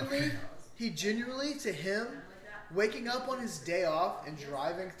 He genuinely, to him, waking up on his day off and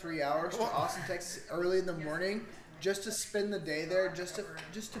driving 3 hours to Austin, Texas, early in the morning, just to spend the day there, just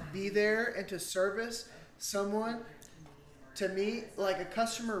to be there and to service someone. To me, like, a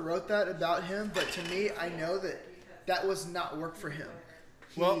customer wrote that about him, but to me, I know that was not work for him.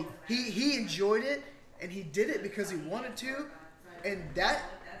 He enjoyed it, and he did it because he wanted to, and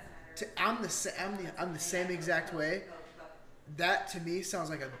I'm the same exact way. That to me sounds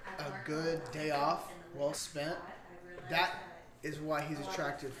like a good day off, well spent. That is why he's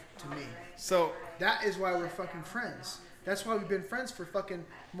attractive to me. So That is why we're fucking friends. That's why we've been friends for fucking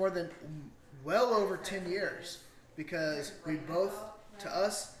more than well over 10 years. Because we both, to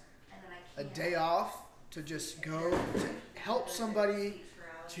us, a day off to just go to help somebody,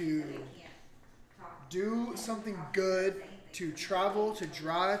 to do something good, to travel, to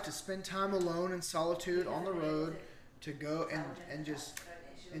drive, to spend time alone in solitude on the road, to go and just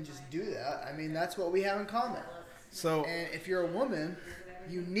do that. I mean, that's what we have in common. So, And if you're a woman,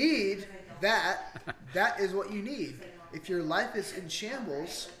 you need that. That is what you need. If your life is in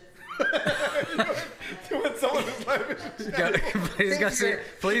shambles, when someone's life is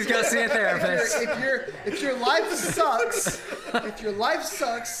Please go see a therapist. if your life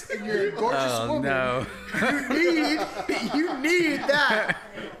sucks, and you're a gorgeous woman, No. you need that.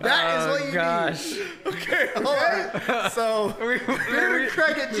 That is what you gosh. need. okay, all right. So,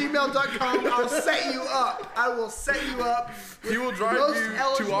 BitterCraig@gmail.com. I'll set you up. I will set you up. He will drive most you to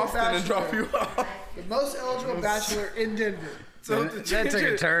eligible Austin and drop bachelor. you off. The most eligible bachelor in Denver. so That took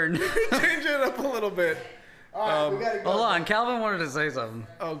a turn. change it up a little bit. All right, we gotta go. Hold on, Calvin wanted to say something.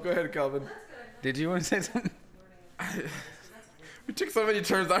 Oh, go ahead, Calvin. Did you want to say something? We took so many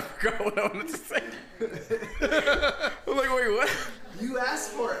turns, I forgot what I wanted to say. I'm like, wait, what? You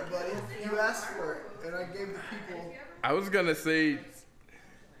asked for it, buddy. You asked for it, and I gave the people. I was gonna say,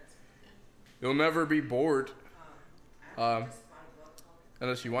 you'll never be bored,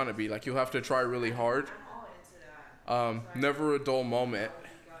 unless you want to be. Like, you'll have to try really hard. Never a dull moment,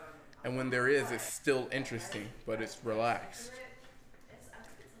 and when there is, it's still interesting, but it's relaxed.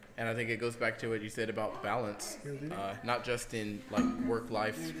 And I think it goes back to what you said about balance, not just in like work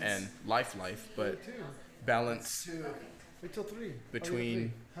life and life, but balance Wait till 3.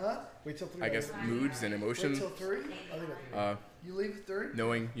 between, Huh? Wait till 3. I guess, moods and Wait emotions. till 3? You leave at 3?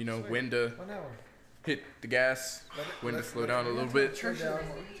 Knowing, when to 1 hour. hit the gas, when to slow down a little bit. Church down.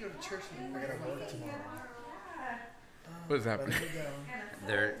 We go to church I gotta work tomorrow. What is happening? Let me down.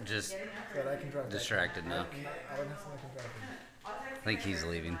 They're just But I can drive back. distracted now. I don't have to I can drive back. I think he's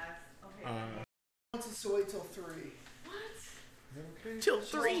leaving. Wants us to wait till 3. Is that okay? Till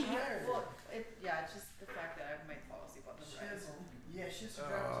 3. Well, it's just the fact that I might fall asleep on the drive. Yeah, she has to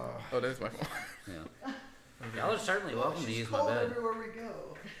drive. Oh, that's my fault. Yeah. Y'all are certainly welcome to She's use my cold bed. everywhere we go.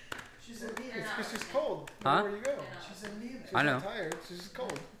 She's anemic. It's because she's cold. Huh? Where you go? She's anemic. She's I know. not tired. She's just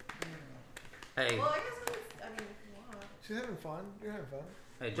cold. Hey, Well, I guess I mean, if you want. She's having fun. You're having fun.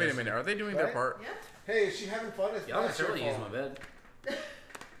 hey, Wait a Justin, minute, are they doing their Right? part? Hey, is she having fun? It's Y'all not can certainly your use my fault. bed.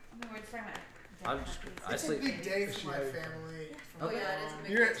 No, we're just talking about. I It's a sleep. big day for She my had- family. Oh yeah, it is a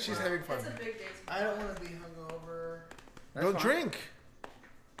big You're, day she's tomorrow. having fun. It's a big day tomorrow. I don't want to be hungover. That's Go fine. drink.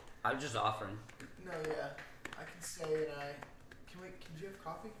 I'm just offering. No, yeah. I can stay and Can you have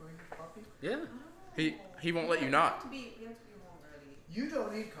coffee? Can we have coffee? Yeah. He won't let you not. You have to be home early. You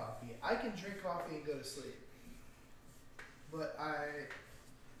don't need coffee. I can drink coffee and go to sleep. But I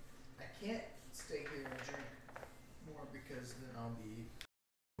can't stay here and drink more because then I'll be.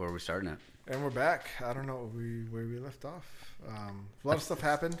 Where are we starting at? And we're back. I don't know where we left off. A lot of stuff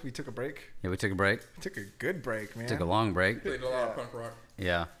happened. We took a break. Yeah, we took a break. We took a good break, man. Took a long break. Played a lot of punk rock.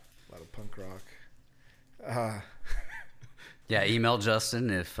 Yeah. A lot of punk rock. Yeah, email Justin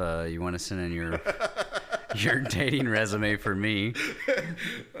if you want to send in your dating resume for me.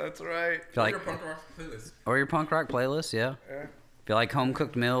 That's right. If you like, Your punk rock playlist. or your punk rock playlist, yeah. Yeah. If you like home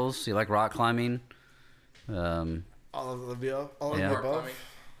cooked meals, you like rock climbing, All of the above. All Yeah. of the Rock above. climbing.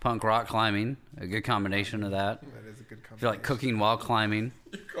 punk rock climbing, a good combination of that. That is a good combination. If you like cooking while climbing,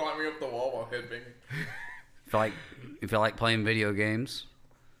 You're climbing up the wall while headbanging. if you like playing video games,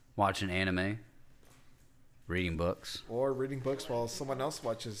 watching anime, reading books. Or reading books while someone else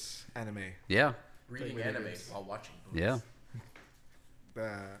watches anime. Yeah. Reading video anime games. while watching books. Yeah. Uh,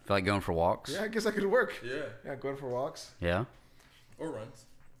 If you like going for walks. yeah, I guess I could work. Yeah. Yeah, going for walks. Yeah. Or runs.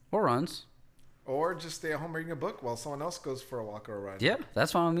 Or runs. Or just stay at home reading a book while someone else goes for a walk or a run. Yeah,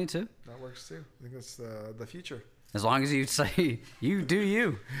 that's fine with me too. That works too. I think that's the future. As long as you say you do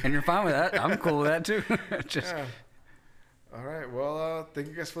you and you're fine with that, I'm cool with that too. Just Yeah. All right. Well, thank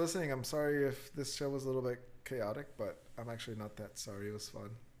you guys for listening. I'm sorry if this show was a little bit chaotic, but I'm actually not that sorry. It was fun.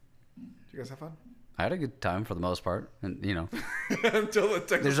 Did you guys have fun? I had a good time for the most part, and you know, Until the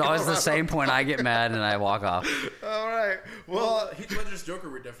technical there's always the round. same point I get mad and I walk off. All right. Well, Heath Ledger's Joker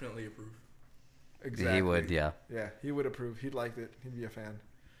would definitely approve. exactly. He would, yeah. Yeah, he would approve. He'd liked it. He'd be a fan.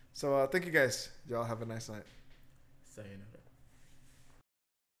 So thank you guys. Y'all have a nice night. Sayonara.